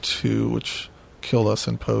or two, which killed us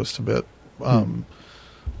in post a bit.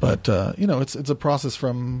 But it's a process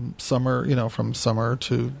from summer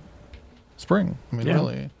to spring. I mean,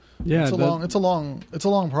 really, it's a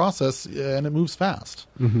long process, and it moves fast.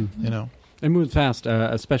 Mm-hmm. It moves fast,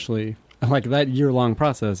 especially like that year-long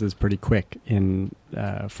process is pretty quick.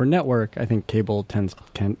 For network, I think cable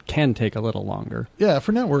can take a little longer. Yeah,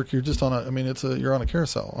 for network, you're just on you're on a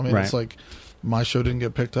carousel. I mean, right. It's like my show didn't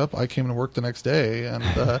get picked up. I came to work the next day and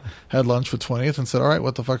had lunch with 20th and said, "All right,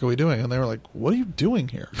 what the fuck are we doing?" And they were like, "What are you doing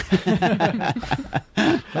here?"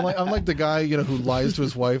 I'm like the guy who lies to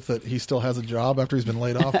his wife that he still has a job after he's been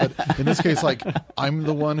laid off. But in this case, like I'm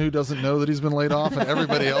the one who doesn't know that he's been laid off, and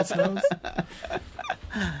everybody else knows.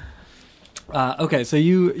 Okay, so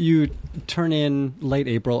you turn in late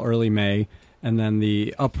April, early May, and then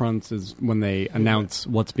the upfronts is when they announce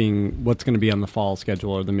what's going to be on the fall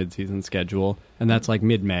schedule or the mid-season schedule, and that's like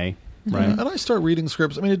mid-May, right? And I start reading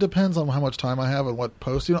scripts. I mean, it depends on how much time I have and what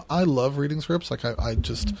post. I love reading scripts. Like I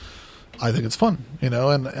think it's fun,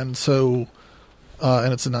 and so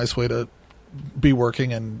and it's a nice way to be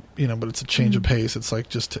working, and but it's a change of pace. It's like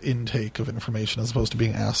just intake of information as opposed to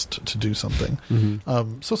being asked to do something.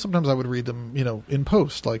 So sometimes I would read them in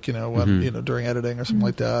post, like when, during editing or something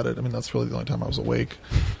like that. I mean, that's really the only time I was awake.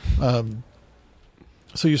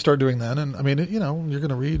 So you start doing that, and I mean you're going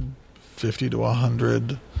to read 50 to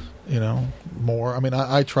 100 more. I mean,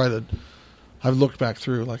 I've looked back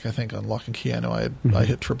through, like I think on Lock and Key, I know I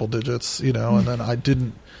hit triple digits, and then I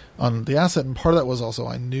didn't on the Asset, and part of that was also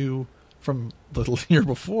I knew from the year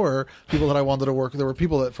before people that I wanted to work. There were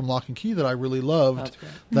people from Lock and Key that I really loved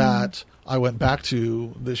that I went back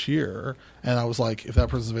to this year, and I was like, if that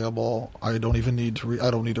person's available, I don't even need to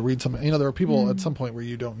I don't need to read something. There are people at some point where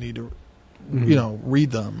you don't need to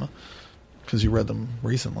read them because you read them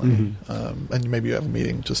recently, and maybe you have a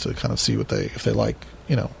meeting just to kind of see if they like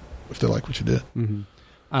what you did.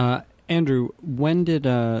 Andrew, when did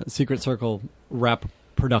Secret Circle wrap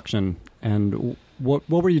production, and what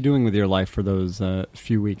were you doing with your life for those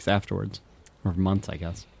few weeks afterwards, or months, I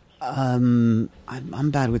guess? I'm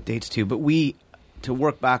bad with dates too, but to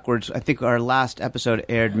work backwards, I think our last episode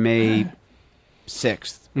aired May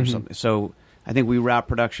 6th or something. So I think we wrapped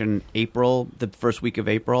production the first week of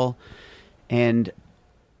April, and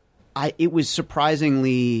it was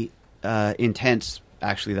surprisingly intense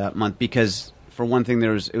actually that month, because for one thing it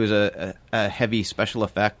was a heavy special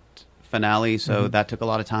effect finale, so that took a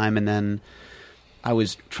lot of time, and then I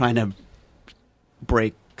was trying to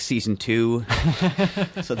break season 2,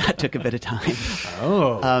 so that took a bit of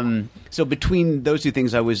time. So between those two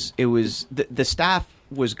things, the staff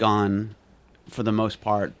was gone for the most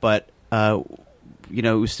part, but it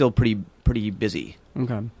was still pretty busy.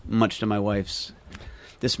 Okay, much to my wife's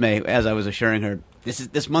dismay, as I was assuring her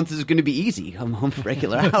this month is going to be easy. I'm home for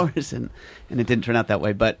regular hours, and it didn't turn out that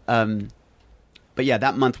way. But yeah,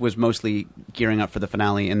 that month was mostly gearing up for the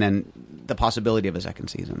finale, and then the possibility of a second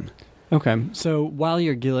season. Okay, so while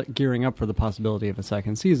you're gearing up for the possibility of a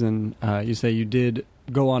second season, you say you did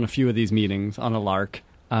go on a few of these meetings on a lark.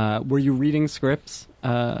 Were you reading scripts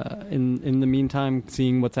in the meantime,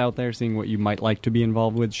 seeing what's out there, seeing what you might like to be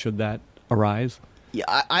involved with should that arise? Yeah,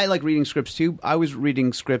 I like reading scripts too. I was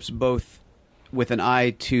reading scripts both with an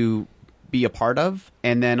eye to be a part of,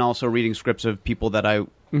 and then also reading scripts of people that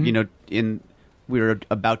we were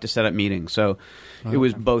about to set up meetings. So it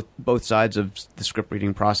was both sides of the script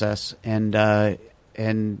reading process, and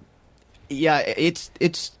yeah,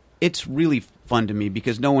 it's really fun to me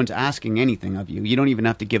because no one's asking anything of you. You don't even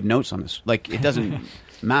have to give notes on this. Like, it doesn't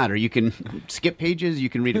matter. You can skip pages. You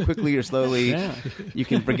can read it quickly or slowly. Yeah. You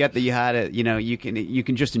can forget that you had it. You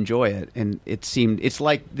can just enjoy it. And it's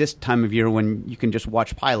like this time of year when you can just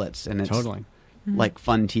watch pilots, and it's totally like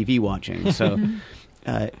fun TV watching. So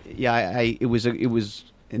it was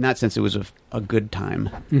in that sense it was a good time.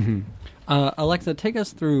 Alexa, take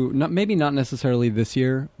us through, maybe not necessarily this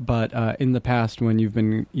year, but in the past when you've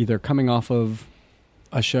been either coming off of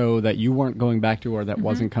a show that you weren't going back to or that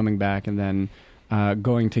wasn't coming back, and then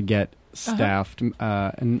going to get staffed. And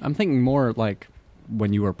I'm thinking more like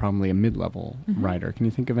when you were probably a mid-level writer. Can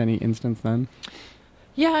you think of any instance then?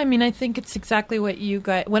 Yeah, I mean, I think it's exactly what you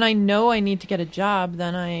guys... When I know I need to get a job,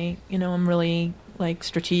 then I'm really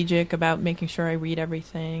strategic about making sure I read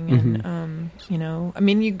everything, and I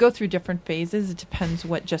mean, you go through different phases. It depends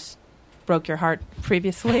what just broke your heart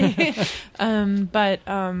previously. But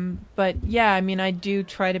yeah, I mean, I do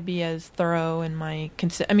try to be as thorough in my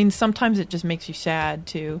I mean, sometimes it just makes you sad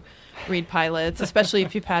to read pilots, especially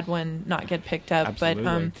if you've had one not get picked up.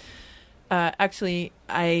 Absolutely. Actually,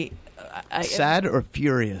 I Sad or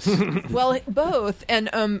furious? well, both. And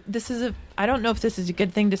I don't know if this is a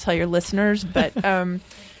good thing to tell your listeners, but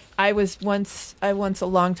I once a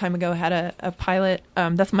long time ago had a pilot.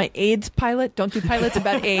 That's my AIDS pilot. Don't do pilots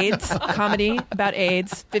about AIDS. Comedy about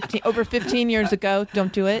AIDS. Over 15 years ago.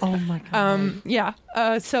 Don't do it. Oh my God. Yeah.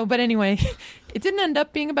 But anyway, it didn't end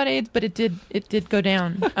up being about AIDS, but it did go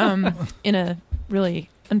down in a really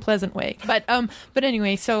unpleasant way. But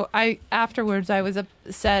anyway, so afterwards I was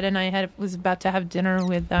upset, and I was about to have dinner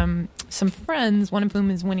with some friends, one of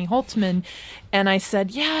whom is Winnie Holtzman, and I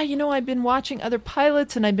said, yeah, I've been watching other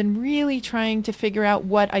pilots, and I've been really trying to figure out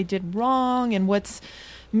what I did wrong and what's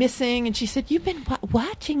missing. And she said, you've been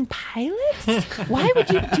watching pilots? Why would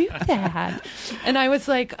you do that? And I was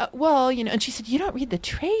like, well, and she said, you don't read the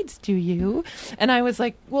trades, do you? And I was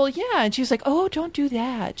like, well, yeah. And she was like, oh, don't do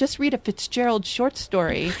that. Just read a Fitzgerald short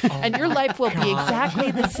story and your life will be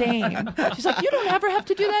exactly the same. She's like, you don't ever have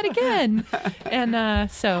to do that again. And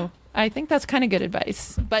so I think that's kind of good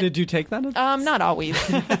advice. But did you take that advice? Not always.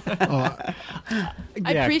 I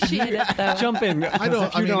appreciate it, though. Jump in. I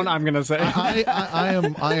don't. I'm going to say. I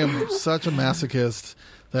am such a masochist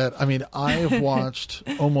that I have watched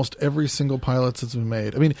almost every single pilot that's been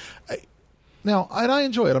made. I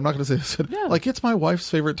enjoy it. I'm not going to say this. Yeah. Like, it's my wife's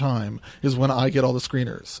favorite time is when I get all the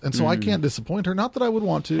screeners. And so I can't disappoint her. Not that I would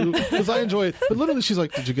want to, because I enjoy it. But literally, she's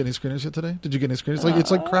like, did you get any screeners yet today? Did you get any screeners? Like,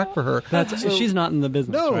 it's like crack for her. She's not in the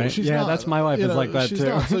business, no, right? she's yeah, not. that's my wife is like that, she's too.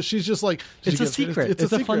 Not. So she's just like, it's a secret.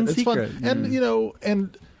 It's a fun secret. And,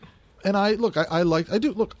 and I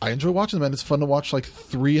enjoy watching them, and it's fun to watch like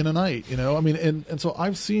 3 in a night, and so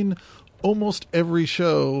I've seen almost every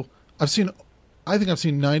show. I think I've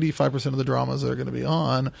seen 95% of the dramas that are going to be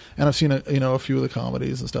on, and I've seen a few of the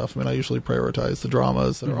comedies and stuff. I usually prioritize the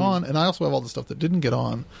dramas that are on, and I also have all the stuff that didn't get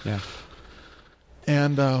on. Yeah.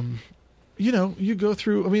 And you go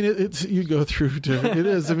through. You go through different. It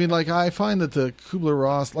is. I find that the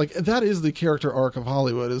Kubler-Ross, that is the character arc of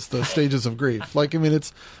Hollywood, is the stages of grief.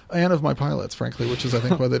 It's and of my pilots, frankly, which is I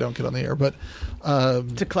think why they don't get on the air. But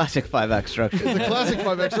it's a classic 5-act structure. It's a classic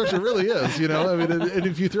 5-act structure. It really is. And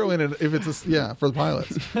if you throw in if it's for the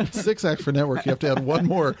pilots, 6 acts for network, you have to add one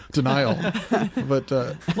more denial. But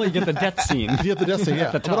you get the death scene. You get the death scene.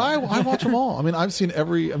 Yeah. But I watch them all. I've seen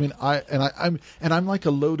every. I'm like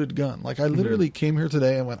a loaded gun. I literally came here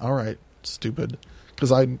today and went, all right, stupid,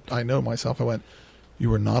 because I know myself. I went,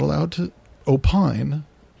 you are not allowed to opine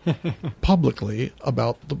publicly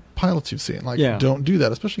about the pilots you've seen. Don't do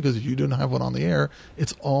that, especially because you don't have one on the air.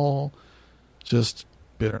 It's all just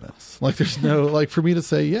bitterness. There's no for me to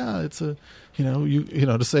say, yeah, it's a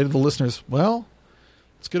to say to the listeners, well,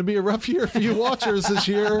 it's going to be a rough year for you watchers this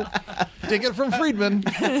year. Take it from Friedman.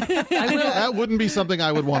 That wouldn't be something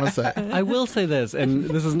I would want to say. I will say this, and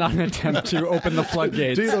this is not an attempt to open the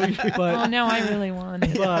floodgates. But now I really want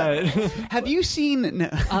it. But have you seen? No,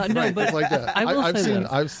 right, but it's like that.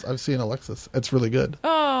 I've seen Alexis. It's really good.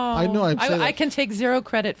 Oh, I know. I can take zero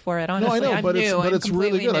credit for it. Honestly, no, I know, but it's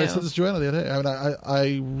really good. New. I said this to Joanna the other day.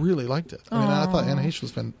 I really liked it. I thought Anna Heche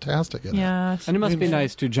was fantastic in it. Yes. And it must be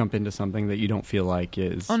nice to jump into something that you don't feel like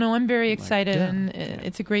is. Oh no, I'm very excited, and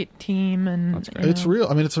it's a great team, and that's great. It's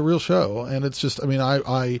real. It's a real show, and it's just.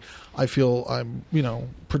 I feel I'm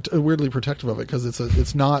weirdly protective of it because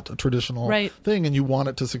it's not a traditional thing, and you want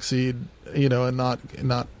it to succeed, and not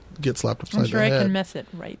get slapped upside the head. I can mess it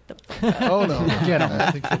right the fuck up. Oh no,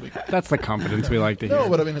 I think that's the confidence we like to hear. No,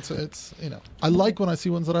 but it's I like when I see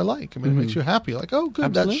ones that I like. It makes you happy. Oh,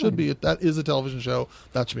 good, Absolutely. that is a television show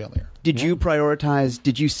that should be on the air. Did you prioritize?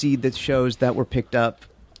 Did you see the shows that were picked up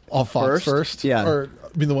on Fox first? Yeah, or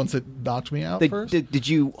the ones that knocked me out first. Did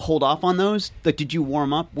you hold off on those? Did you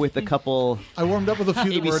warm up with a couple? I warmed up with a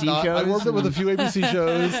few ABC shows. I warmed up with a few ABC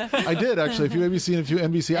shows. I did actually a few ABC and a few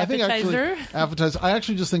NBC. Appetizer. I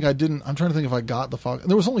actually just think I didn't. I'm trying to think if I got the Fox. And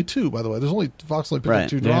there was only 2, by the way. There's only Fox only picked up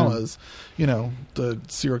 2 dramas. The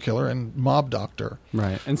serial killer and Mob Doctor.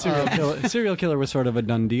 Right. And serial killer was sort of a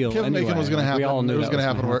done deal. Kevin Bacon was going to happen. We all knew it was going to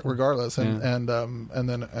happen regardless. Yeah. And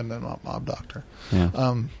then Mob Doctor.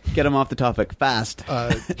 Yeah. Get him off the topic fast.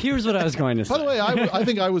 Here's what I was going to say. By the way, I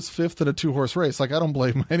think I was 5th in a 2-horse race. I don't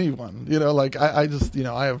blame anyone. I just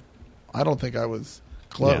I don't think I was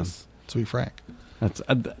close, to be frank. That's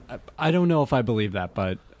I don't know if I believe that,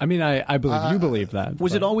 but I believe you believe that.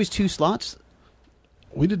 Was it always 2 slots?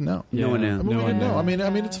 We didn't know. No one knew. We didn't know.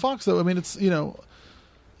 It's Fox though. It's it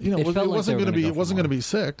wasn't going to be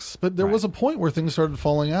 6, but there was a point where things started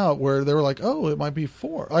falling out where they were like, oh, it might be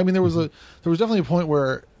 4. There was definitely a point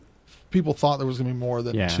where people thought there was going to be more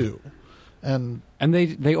than 2, and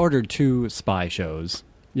they ordered 2 spy shows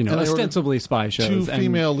you know, And they were ostensibly spy shows. Two and,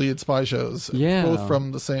 female lead spy shows, Yeah. both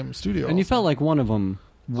from the same studio. and you also. felt like one of them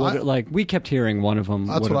would, like, we kept hearing one of them.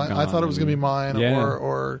 That's would what have I gone, thought it was going to be mine Yeah.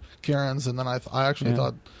 or Karen's, and then I actually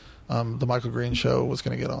thought the Michael Green show was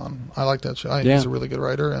going to get on. I like that show. He's a really good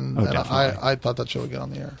writer, and I thought that show would get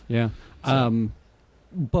on the air. Yeah.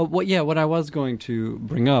 But what I was going to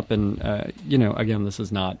bring up, and you know, again, this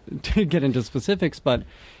is not to get into specifics, but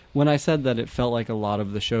when I said that it felt like a lot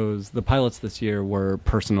of the shows, the pilots this year were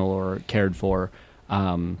personal or cared for,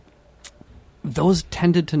 those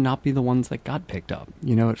tended to not be the ones that got picked up.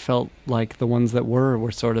 You know, it felt like the ones that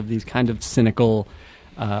were sort of these kind of cynical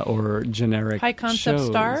or generic high concept shows.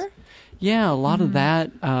 star. Yeah, a lot of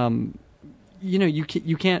that. You know, you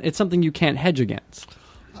can't. It's something you can't hedge against.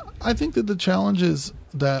 I think that the challenge is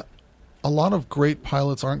that a lot of great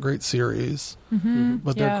pilots aren't great series,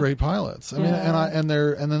 but they're great pilots. I mean, and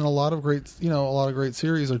then a lot of great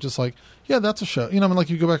series are just like, yeah, that's a show. You know, I mean,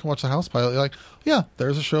 like you go back and watch the House pilot, you're like, yeah,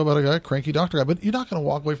 there's a show about a guy, cranky doctor guy, but you're not going to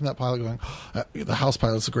walk away from that pilot going, the House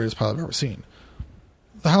pilot is the greatest pilot I've ever seen.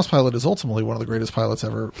 The House pilot is ultimately one of the greatest pilots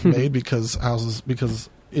ever made because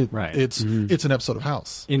it's an episode of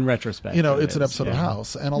House. In retrospect, you know, it's an episode of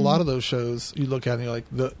House, and a lot of those shows you look at and you're like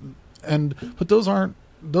but those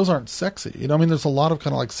aren't sexy. You know, I mean, there's a lot of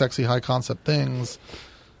kind of like sexy high concept things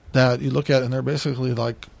that you look at, and they're basically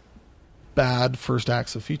like bad first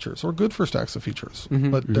acts of features or good first acts of features.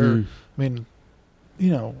 But they're, I mean,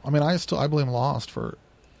 you know, I mean, I blame Lost for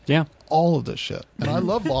all of this shit, and I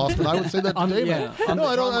love Lost, and I would say that to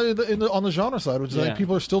David. On the genre side, which is like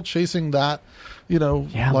people are still chasing that, you know,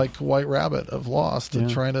 like white rabbit of Lost and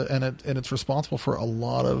trying to, and it's responsible for a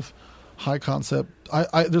lot of high concept.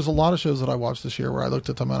 There's a lot of shows that I watched this year where I looked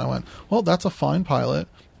at them and I went, well, that's a fine pilot.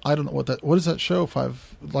 I don't know what is that show?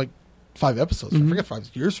 5 episodes. I forget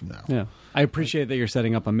 5 years from now. Yeah, I appreciate that you're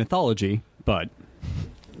setting up a mythology, but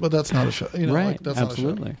that's not a show. You know, right? Like, that's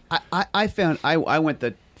absolutely. Not a show. I found I went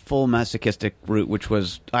the full masochistic route, which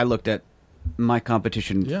was I looked at my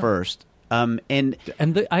competition first, and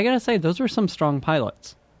I gotta say those were some strong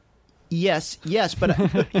pilots. Yes, but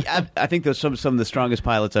I think those are some of the strongest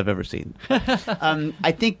pilots I've ever seen.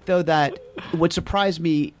 I think, though, that what surprised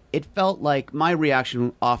me, it felt like my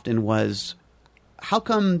reaction often was, how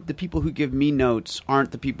come the people who give me notes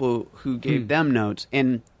aren't the people who gave them notes?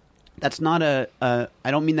 And that's not I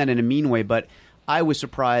don't mean that in a mean way, but I was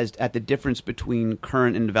surprised at the difference between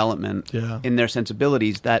current and development in their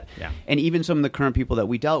sensibilities. And even some of the current people that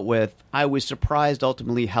we dealt with, I was surprised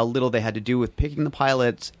ultimately how little they had to do with picking the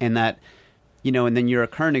pilots, and that, you know, and then you're a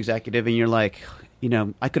current executive and you're like, you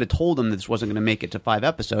know, I could have told them this wasn't going to make it to 5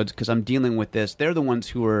 episodes because I'm dealing with this. They're the ones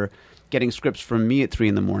who are getting scripts from me at 3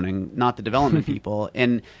 a.m, not the development people.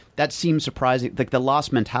 And that seems surprising. Like the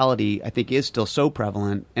Lost mentality, I think, is still so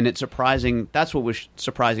prevalent, and it's surprising. That's what was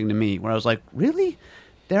surprising to me, where I was like, really?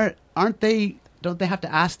 Don't they have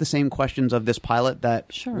to ask the same questions of this pilot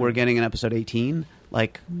that we're getting in episode 18?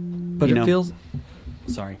 Like, but it feels.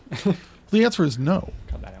 Sorry. The answer is no.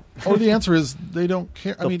 Cut that out. Or the answer is they don't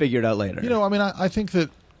care. They'll figure it out later. You know, I mean, I think that,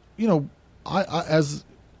 you know, I as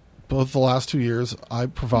both the last 2 years I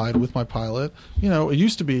provide with my pilot, you know, it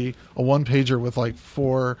used to be a 1-pager with like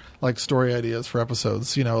 4 like story ideas for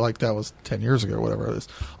episodes, you know, like that was 10 years ago or whatever it is.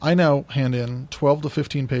 I now hand in 12 to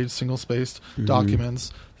 15 page single spaced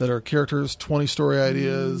documents that are characters, 20 story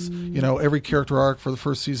ideas, you know, every character arc for the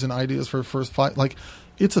first season, ideas for the first 5. Like,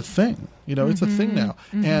 it's a thing, you know, it's a thing now.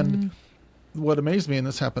 And what amazed me, and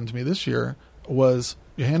this happened to me this year, was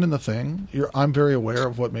you hand in the thing. I'm very aware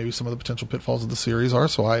of what maybe some of the potential pitfalls of the series are,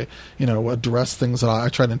 so I, you know, address things that I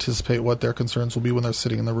try to anticipate what their concerns will be when they're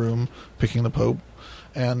sitting in the room picking the Pope,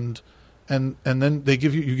 and then they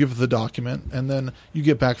you give the document, and then you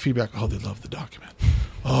get back feedback. Oh, they love the document.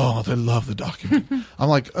 Oh, they love the document. I'm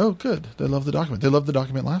like, oh, good. They love the document. They loved the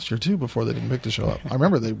document last year too before they didn't pick to show up. I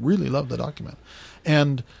remember they really loved the document,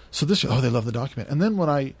 and so this year, oh, they love the document, and then when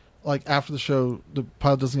I. Like, after the show, the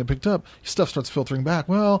pilot doesn't get picked up, stuff starts filtering back.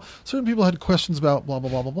 Well, certain people had questions about blah,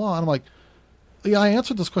 blah, blah, blah, blah. And I'm like, yeah, I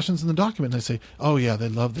answered those questions in the document. And they say, oh, yeah, they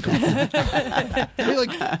love the document.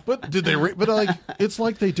 Like, but did they but like, it's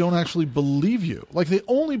like they don't actually believe you. Like, they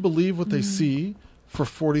only believe what they see for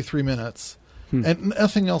 43 minutes, and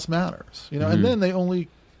nothing else matters. You know, and then they're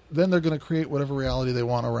going to create whatever reality they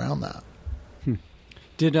want around that.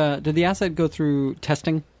 Did the asset go through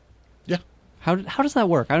testing? Yeah. How does that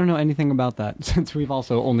work? I don't know anything about that, since we've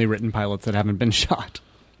also only written pilots that haven't been shot.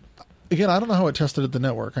 Again, I don't know how it tested at the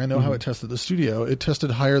network. I know how it tested the studio. It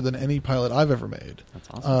tested higher than any pilot I've ever made. That's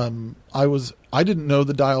awesome. I didn't know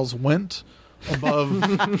the dials went above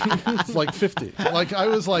like 50. Like, I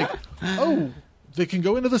was like, oh, they can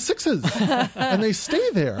go into the 6s and they stay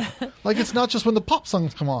there. Like, it's not just when the pop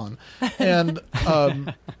songs come on. And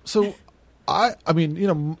so I mean, you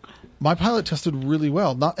know, my pilot tested really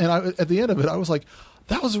well. At the end of it, I was like,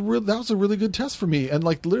 that was a really good test for me. And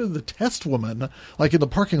like literally the test woman, like in the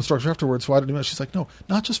parking structure afterwards, who I didn't know, she's like, no,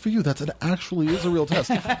 not just for you. It actually is a real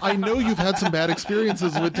test. I know you've had some bad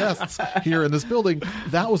experiences with tests here in this building.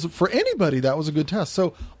 That was, for anybody, that was a good test.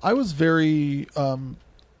 So I was very, I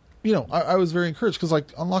was very encouraged because like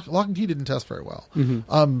on Lock and Key didn't test very well.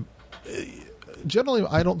 Mm-hmm. Generally,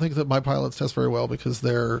 I don't think that my pilots test very well because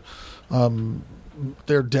they're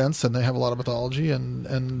dense and they have a lot of mythology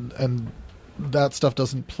and that stuff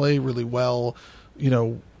doesn't play really well, you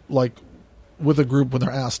know, like with a group when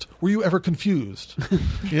they're asked, were you ever confused?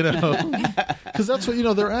 You know, because that's what, you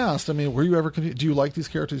know, they're asked. I mean, were you ever confused? Do you like these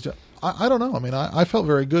characters? I don't know. I mean, I felt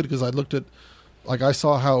very good because I looked at, like, I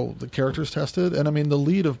saw how the characters tested. And I mean, the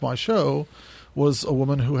lead of my show was a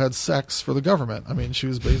woman who had sex for the government. I mean, she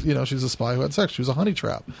was, she's a spy who had sex. She was a honey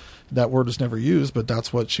trap. That word is never used, but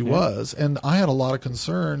that's what she was. And I had a lot of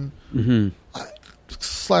concern /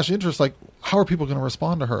 interest, like, how are people going to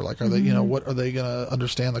respond to her? Like, are they, you know, what are they going to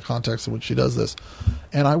understand the context in which she does this?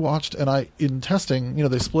 And I watched, and in testing, you know,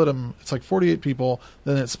 they split them. It's like 48 people.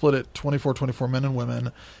 Then it split it 24 men and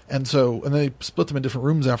women. And they split them in different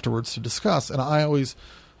rooms afterwards to discuss. And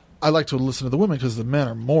I like to listen to the women because the men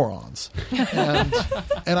are morons. And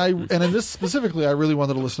in this specifically, I really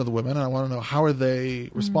wanted to listen to the women, and I want to know how are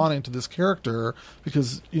they responding to this character,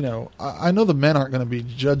 because, you know, I know the men aren't going to be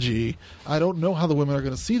judgy. I don't know how the women are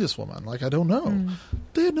going to see this woman. Like, I don't know.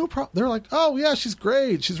 They had no problem. They're like, oh yeah, she's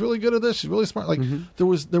great. She's really good at this. She's really smart. Like there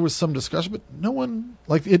was some discussion, but no one,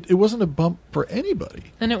 like, it wasn't a bump for anybody.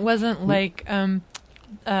 And it wasn't like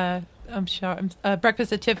I'm sure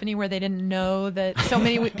Breakfast at Tiffany, where they didn't know that so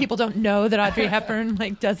many people don't know that Audrey Hepburn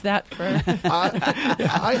like does that for.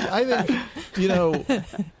 I think, you know,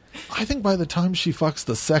 I think by the time she fucks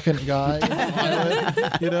the second guy,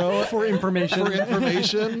 you know, for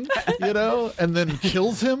information, you know, and then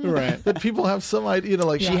kills him, right? That people have some idea, you know,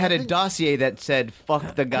 like she had a dossier that said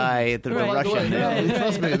 "fuck the guy," the Russian. Yeah,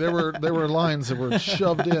 trust me, there were lines that were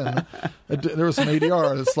shoved in. There was some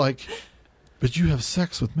ADR that's like, but you have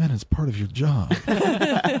sex with men as part of your job.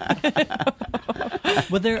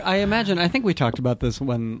 Well, I think we talked about this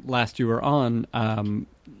when last you were on.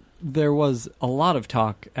 There was a lot of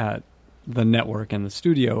talk at the network and the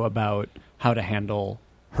studio about how to handle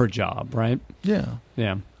her job, right? Yeah.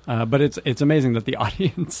 Yeah. But it's amazing that the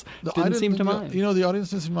audience didn't seem to mind. You know, the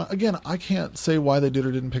audience didn't seem to mind. Again, I can't say why they did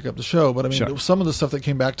or didn't pick up the show, but I mean, some of the stuff that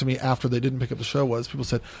came back to me after they didn't pick up the show was people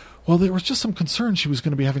said, well, there was just some concern she was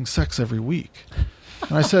going to be having sex every week.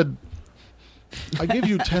 And I said, I gave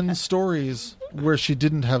you 10 stories where she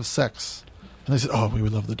didn't have sex. And they said, oh, we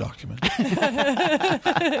would love the document.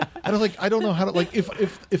 And I was like, I don't know how to, like,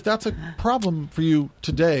 if that's a problem for you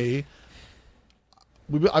today,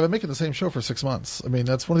 I've been making the same show for 6 months. I mean,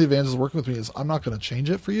 that's one of the advantages of working with me is I'm not going to change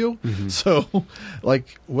it for you. So,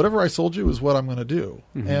 like, whatever I sold you is what I'm going to do.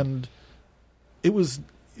 And it was,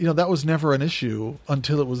 you know, that was never an issue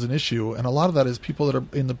until it was an issue. And a lot of that is people that are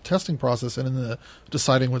in the testing process and in the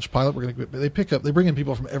deciding which pilot we're going to get. They bring in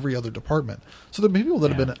people from every other department. So there are people that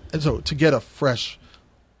have been, and so to get a fresh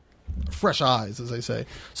eyes, as they say.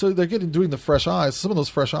 So they're doing the fresh eyes. Some of those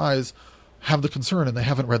fresh eyes have the concern and they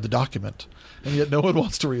haven't read the document. And yet no one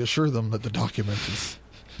wants to reassure them that the document is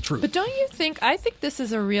true. But don't you think, I think this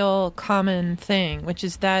is a real common thing, which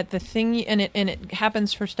is that the thing, and it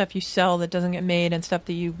happens for stuff you sell that doesn't get made and stuff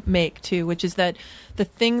that you make too, which is that the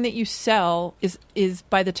thing that you sell is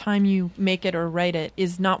by the time you make it or write it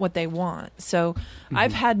is not what they want. So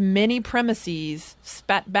I've had many premises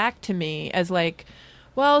spat back to me as like,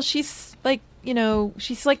 well, she's like, you know,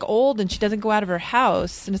 she's like old and she doesn't go out of her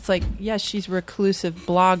house. And it's like, yes, she's a reclusive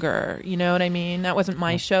blogger. You know what I mean? That wasn't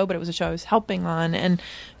my show, but it was a show I was helping on. And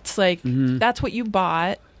it's like, that's what you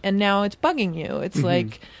bought. And now it's bugging you. It's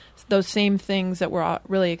like those same things that were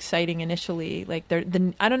really exciting initially. Like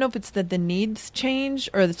I don't know if it's that the needs change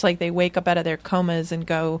or it's like they wake up out of their comas and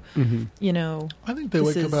go, you know. I think they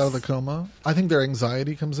wake up out of the coma. I think their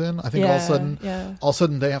anxiety comes in. I think all of a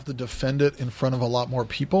sudden they have to defend it in front of a lot more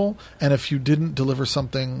people. And if you didn't deliver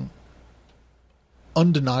something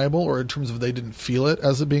undeniable, or in terms of they didn't feel it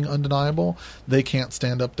as it being undeniable, they can't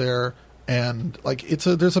stand up there. And like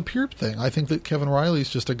there's a peer thing. I think that Kevin Riley's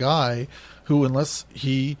just a guy who, unless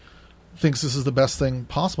he thinks this is the best thing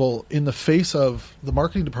possible, in the face of the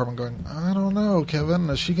marketing department going, I don't know, Kevin,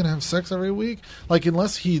 is she going to have sex every week? Like,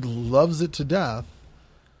 unless he loves it to death,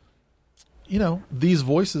 these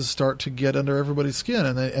voices start to get under everybody's skin,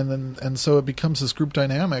 and so it becomes this group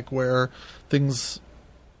dynamic where things,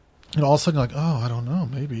 all of a sudden you're like, oh, I don't know,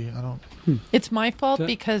 maybe I don't. It's my fault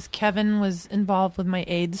because Kevin was involved with my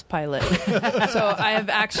AIDS pilot, so I have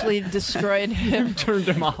actually destroyed him. Turned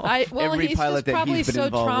him off. Every he's pilot just that probably he's been so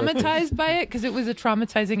involved with. traumatized by it because it was a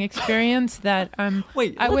traumatizing experience that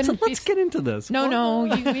Wait, let's get into this. No,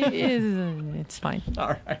 it's fine.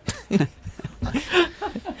 All right.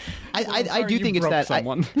 I do think it's that.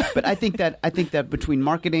 But I think that between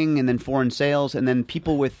marketing and then foreign sales and then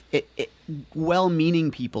people with well-meaning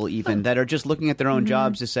people even that are just looking at their own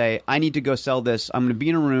jobs to say, I need to go sell this. I'm going to be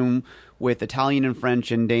in a room with Italian and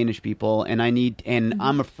French and Danish people, and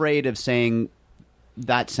I'm afraid of saying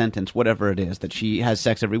that sentence, whatever it is, that she has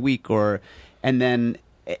sex every week, and then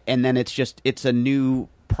it's a new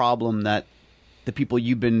problem that the people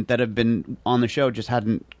that have been on the show just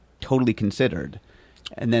hadn't totally considered.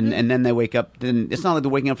 And then they wake up. Then it's not like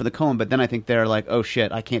they're waking up for the cone, but then I think they're like, "Oh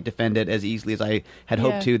shit, I can't defend it as easily as I had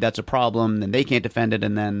hoped to. That's a problem." Then they can't defend it,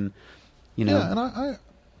 and then, Yeah,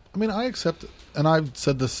 and I accept it. And I've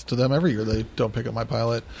said this to them every year. They don't pick up my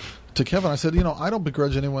pilot. To Kevin, I said, I don't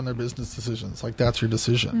begrudge anyone their business decisions. Like, that's your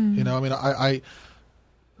decision. I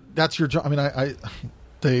that's your job.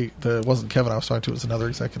 It wasn't Kevin I was talking to. It was another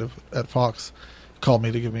executive at Fox. Called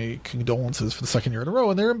me to give me condolences for the second year in a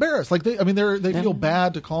row, and they're embarrassed. Like they feel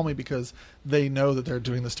bad to call me because they know that they're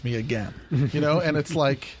doing this to me again. And it's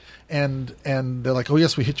like, and they're like, oh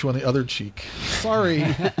yes, we hit you on the other cheek. Sorry.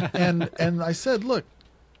 and I said, look,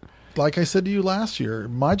 like I said to you last year,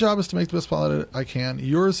 my job is to make the best pilot I can.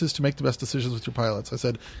 Yours is to make the best decisions with your pilots. I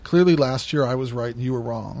said, clearly last year I was right and you were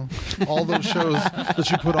wrong. All those shows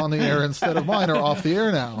that you put on the air instead of mine are off the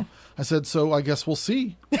air now. I said, so I guess we'll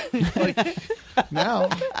see. Now,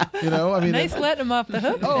 nice letting him off the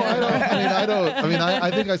hook. Oh, I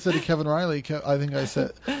think I said to Kevin Riley,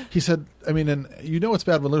 he said, and it's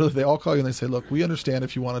bad when literally they all call you and they say, look, we understand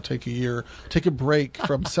if you want to take a break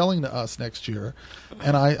from selling to us next year.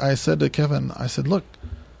 And I said to Kevin, I said, look,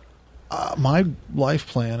 my life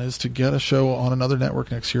plan is to get a show on another network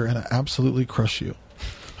next year and absolutely crush you.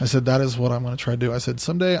 I said, that is what I'm going to try to do. I said,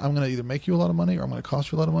 someday I'm going to either make you a lot of money or I'm going to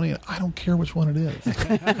cost you a lot of money. And I don't care which one it is.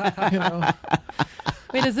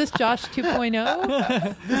 Wait, is this Josh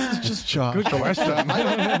 2.0? This is just Josh. Good question.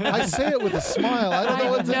 I say it with a smile. I don't know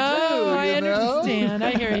what to do. I understand.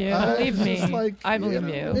 I hear you. Believe me. I believe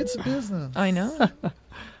you. It's business. I know.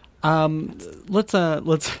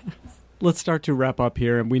 Let's start to wrap up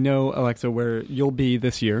here. And we know, Alexa, where you'll be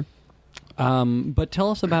this year. But tell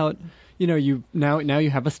us about... you now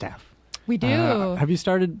you have a staff. We do. Have you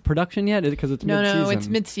started production yet? Because it's mid-season. No, it's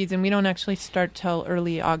mid-season. We don't actually start till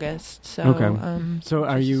early August. So, okay. So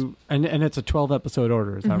are you? And it's a 12-episode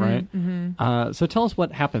order. Is that right? Mm-hmm. So tell us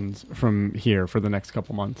what happens from here for the next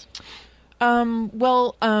couple months.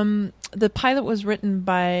 The pilot was written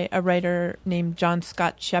by a writer named John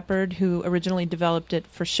Scott Shepard, who originally developed it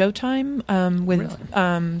for Showtime with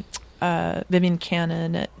Vivian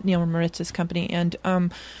Cannon at Neil Maritz's company, and.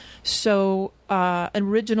 So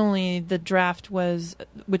originally the draft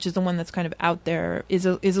which is the one that's kind of out there, is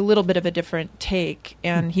a little bit of a different take,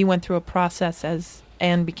 and he went through a process as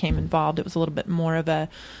Anne became involved. It was a little bit more of the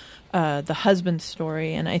husband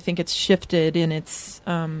story, and I think it's shifted in its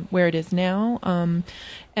where it is now.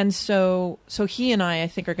 And so he and I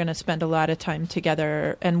think, are going to spend a lot of time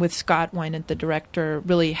together, and with Scott Wynant, the director,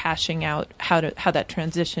 really hashing out how that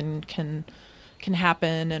transition can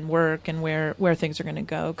happen and work, and where things are going to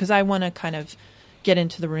go. Because I want to kind of get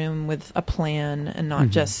into the room with a plan and not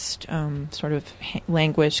just sort of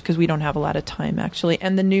languish, because we don't have a lot of time, actually.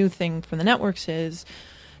 And the new thing from the networks is,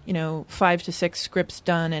 5 to 6 scripts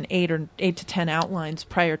done and 8 to 10 outlines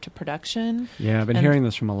prior to production. Yeah, I've been hearing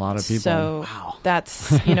this from a lot of people. So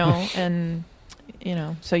that's, and...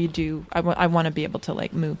 so you do. I want to be able to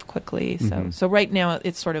move quickly. So right now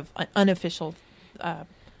it's sort of unofficial,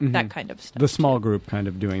 that kind of stuff. The small group kind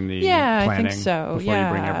of doing the planning. I think so. Before you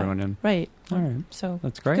bring everyone in. Right. All right. So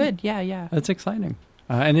that's great. Good. Yeah. That's exciting.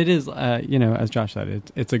 And it is, as Josh said,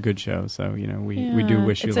 it's a good show. So we do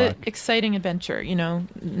wish you luck. It's an exciting adventure.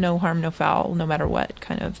 No harm, no foul, no matter what.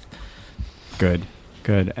 Kind of. Good.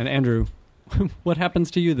 And Andrew, what happens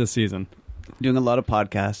to you this season? Doing a lot of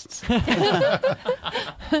podcasts.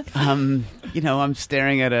 I'm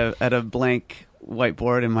staring at a blank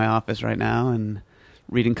whiteboard in my office right now and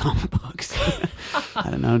reading comic books. I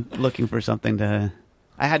don't know, looking for something to...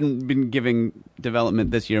 I hadn't been giving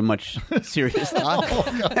development this year much serious thought. Oh,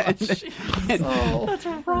 gosh.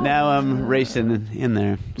 Now I'm racing in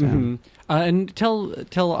there. So. And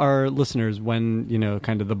tell our listeners when,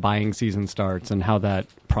 kind of the buying season starts and how that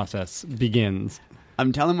process begins.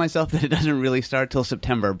 I'm telling myself that it doesn't really start till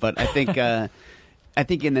September, but I think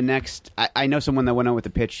in the next... I know someone that went out with the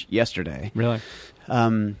pitch yesterday. Really?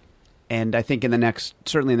 And I think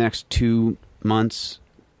certainly in the next 2 months,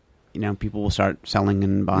 people will start selling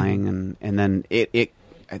and buying, and then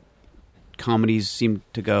comedies seem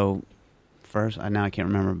to go first. Now I can't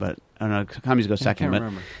remember, but I don't know. Comedies go second. I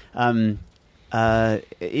can't remember.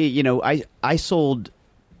 I sold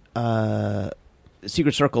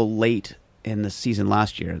Secret Circle late in the season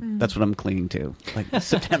last year. That's what I'm clinging to, like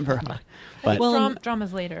September. But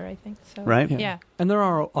drama's later, I think. So. Right? Yeah. And there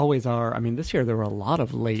always are. I mean, this year there were a lot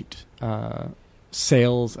of late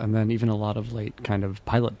sales, and then even a lot of late kind of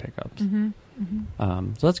pilot pickups.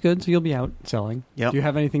 So that's good. So you'll be out selling. Yep. Do you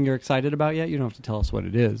have anything you're excited about yet? You don't have to tell us what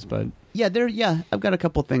it is, but I've got a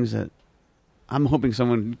couple things that I'm hoping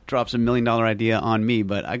someone drops $1 million idea on me,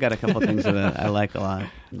 but I got a couple things that I like a lot.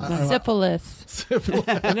 Syphilis.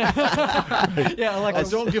 Yeah,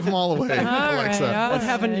 Alexa, don't give them all away, Alexa. Right, what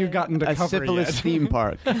haven't you gotten to A cover syphilis yet? theme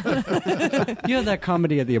park. You had that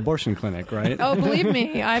comedy at the abortion clinic, right? Oh, believe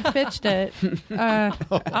me, I've pitched it.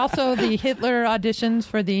 Also, the Hitler auditions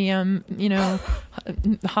for the,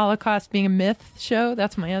 Holocaust being a myth show.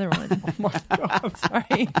 That's my other one. Oh, my God.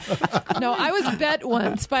 Sorry. No, I was bet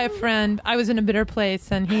once by a friend. I was in a bitter place,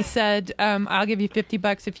 and he said, I'll give you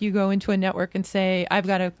 $50 if you go into a network and say, I've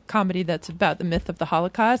got a comedy that's about the myth of the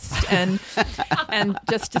Holocaust, and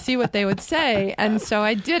just to see what they would say. And so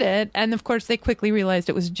I did it, and of course they quickly realized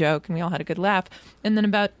it was a joke, and we all had a good laugh. And then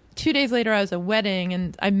about 2 days later, I was at a wedding,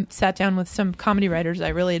 and I sat down with some comedy writers I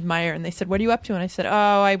really admire, and they said, "What are you up to?" And I said, "Oh,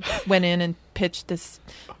 I went in and pitched this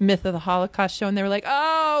myth of the Holocaust show," and they were like,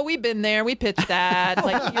 "Oh, we've been there, we pitched that.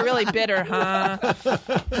 Like, you're really bitter, huh?"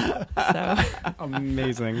 So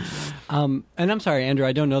amazing. And I'm sorry, Andrew,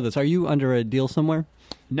 I don't know this. Are you under a deal somewhere?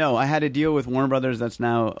 No, I had a deal with Warner Brothers that's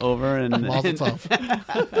now over, and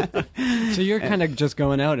So you're kind of just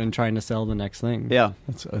going out and trying to sell the next thing. Yeah,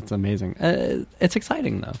 that's amazing. It's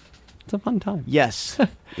exciting though. It's a fun time. Yes.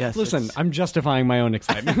 Listen, I'm justifying my own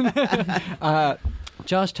excitement.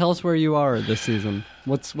 Josh, tell us where you are this season.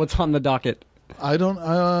 What's on the docket? I don't.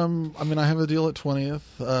 I have a deal at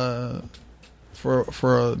 20th for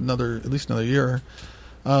at least another year.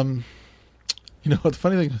 The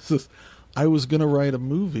funny thing is this. I was going to write a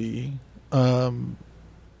movie. I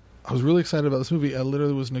was really excited about this movie. I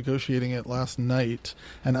literally was negotiating it last night.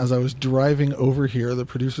 And as I was driving over here, the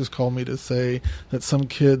producers called me to say that some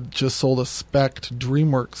kid just sold a spec to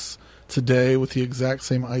DreamWorks today with the exact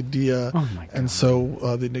same idea. Oh my God. And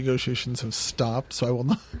so the negotiations have stopped. So I will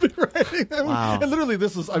not be writing that. Wow. And literally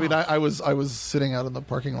this was, I was sitting out in the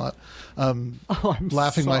parking lot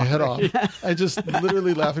laughing my head off. I just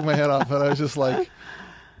literally laughing my head off. And I was just like,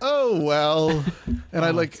 oh well, and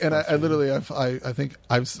I think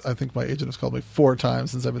my agent has called me 4 times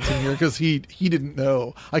since I've been sitting here because he didn't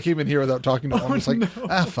know. I came in here without talking to him. I'm just like,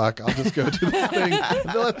 fuck, I'll just go do this thing.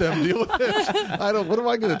 Let them deal with it. What am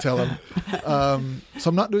I going to tell him? So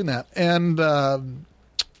I'm not doing that. And I'm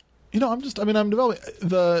developing.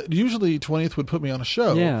 Usually 20th would put me on a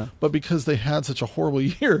show, yeah. But because they had such a horrible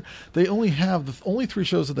year, they only have the only 3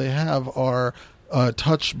 shows that they have are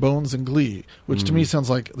Touch, Bones, and Glee, which to me sounds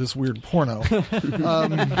like this weird porno.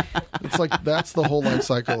 It's like that's the whole life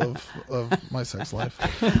cycle of my sex life.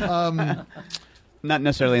 Not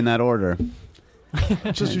necessarily in that order.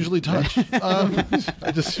 Just usually Touch. Do they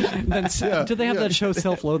have that show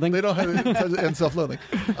Self-Loathing? They don't have it, and Self-Loathing.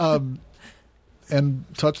 And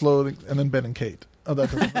Touch, Loathing, and then Ben and Kate. Oh,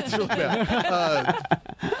 that's really bad.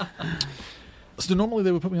 So normally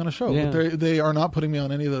they would put me on a show, but they are not putting me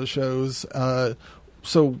on any of those shows.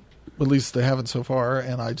 So at least they haven't so far,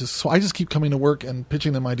 and I just keep coming to work and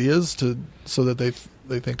pitching them ideas so that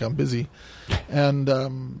they think I'm busy.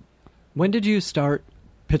 And when did you start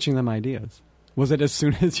pitching them ideas? Was it as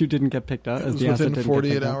soon as you didn't get picked up? It was within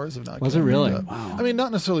 48 hours of not. Was it really? Wow. I mean,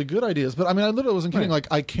 not necessarily good ideas, but I mean, I literally wasn't kidding. Right. Like,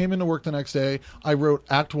 I came into work the next day, I wrote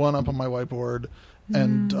Act 1 up on my whiteboard,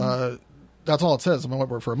 and that's all it says on my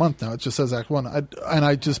whiteboard for a month now. It just says Act 1.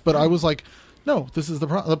 But I was like, no, this is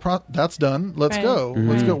that's done. Let's go. Mm-hmm.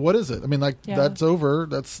 Let's go. What is it? I mean, that's over.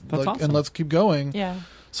 That's like, awesome. And let's keep going. yeah.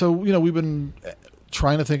 So, we've been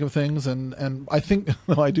trying to think of things, and I think,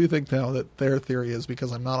 I do think now that their theory is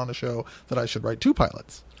because I'm not on a show that I should write 2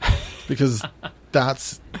 pilots. Because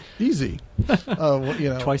that's easy.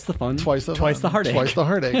 Twice the fun. Twice the heartache. Twice the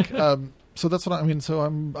heartache. So that's what I mean. So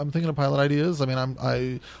I'm thinking of pilot ideas. I mean,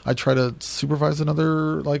 I try to supervise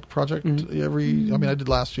another project every. I mean, I did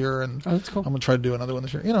last year, and that's cool. I'm gonna try to do another one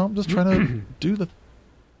this year. I'm just trying to do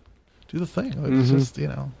do the thing. It's just, you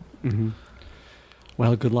know. Mm-hmm.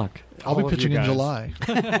 Well, good luck. I'll be pitching in July.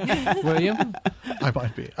 Will you? I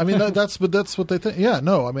might be. I mean, that's what they think. Yeah,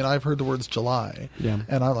 no. I mean, I've heard the words July, and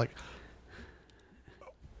I'm like,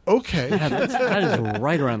 okay, that is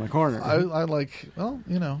right around the corner. I like, well,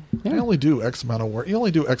 you know, I only do X amount of work. You only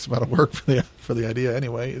do X amount of work for the idea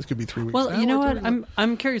anyway. It could be 3 weeks. Well, you know what?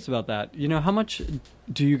 I'm curious about that. You know, how much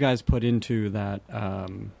do you guys put into that?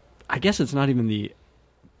 I guess it's not even the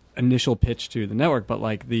initial pitch to the network, but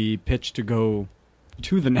like the pitch to go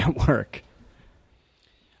to the network.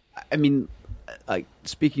 I mean,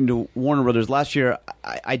 speaking to Warner Brothers, last year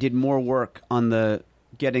I did more work on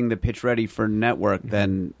getting the pitch ready for network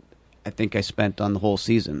than I think I spent on the whole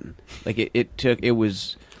season. Like it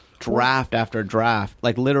was draft after draft,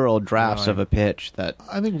 like literal drafts of a pitch. That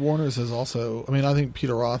I think Warner's has also. I mean, I think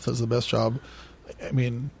Peter Roth has the best job. I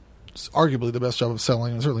mean, arguably the best job of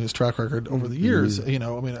selling, and certainly his track record over the years. You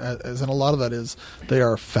know, I mean, and a lot of that is they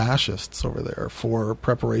are fascists over there for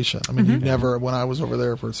preparation. I mean, you never, when I was over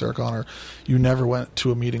there for Sarah Connor, you never went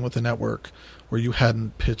to a meeting with the network where you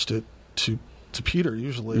hadn't pitched it to Peter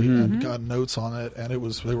usually and got notes on it, and they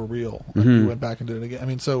were real. And you went back and did it again. I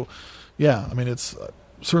mean, so yeah, I mean, it's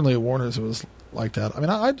certainly at Warner's it was like that. I mean,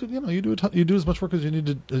 I do, you know, you do as much work as you need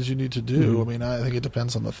to do. I mean, I think it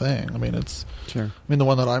depends on the thing. I mean, it's sure. I mean, the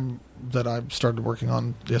one that I started working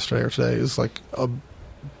on yesterday or today is like a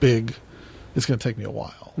big. It's going to take me a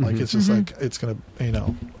while. Like it's just like it's going to, you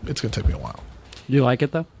know, it's going to take me a while. You like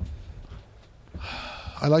it though?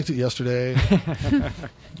 I liked it yesterday.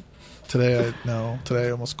 Today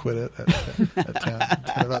I almost quit it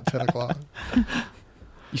at about 10 o'clock.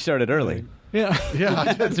 You started early. Yeah, I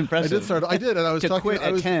did. That's impressive. I did, and I was talking. Quit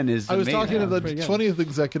at 10 is I was amazing. talking to the 20th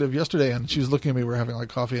executive yesterday, and she was looking at me. We were having like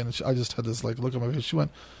coffee, and I just had this like look on my face. She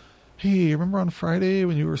went, "Hey, remember on Friday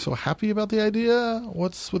when you were so happy about the idea?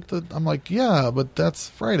 What's with the?" I'm like, "Yeah, but that's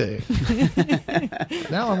Friday.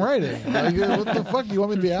 Now I'm writing. Like, what the fuck? You want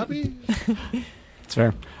me to be happy?" It's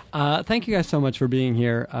fair. Thank you guys so much for being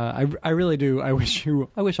here. I really do. I wish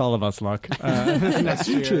all of us luck next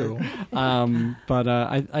year. Too. But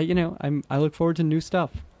I look forward to new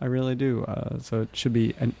stuff. I really do. So it should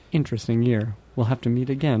be an interesting year. We'll have to meet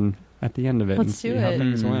again at the end of it and see how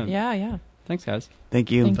things went. Yeah. Thanks, guys.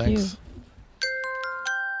 Thank you. Thanks.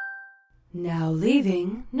 Now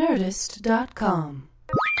leaving Nerdist.com.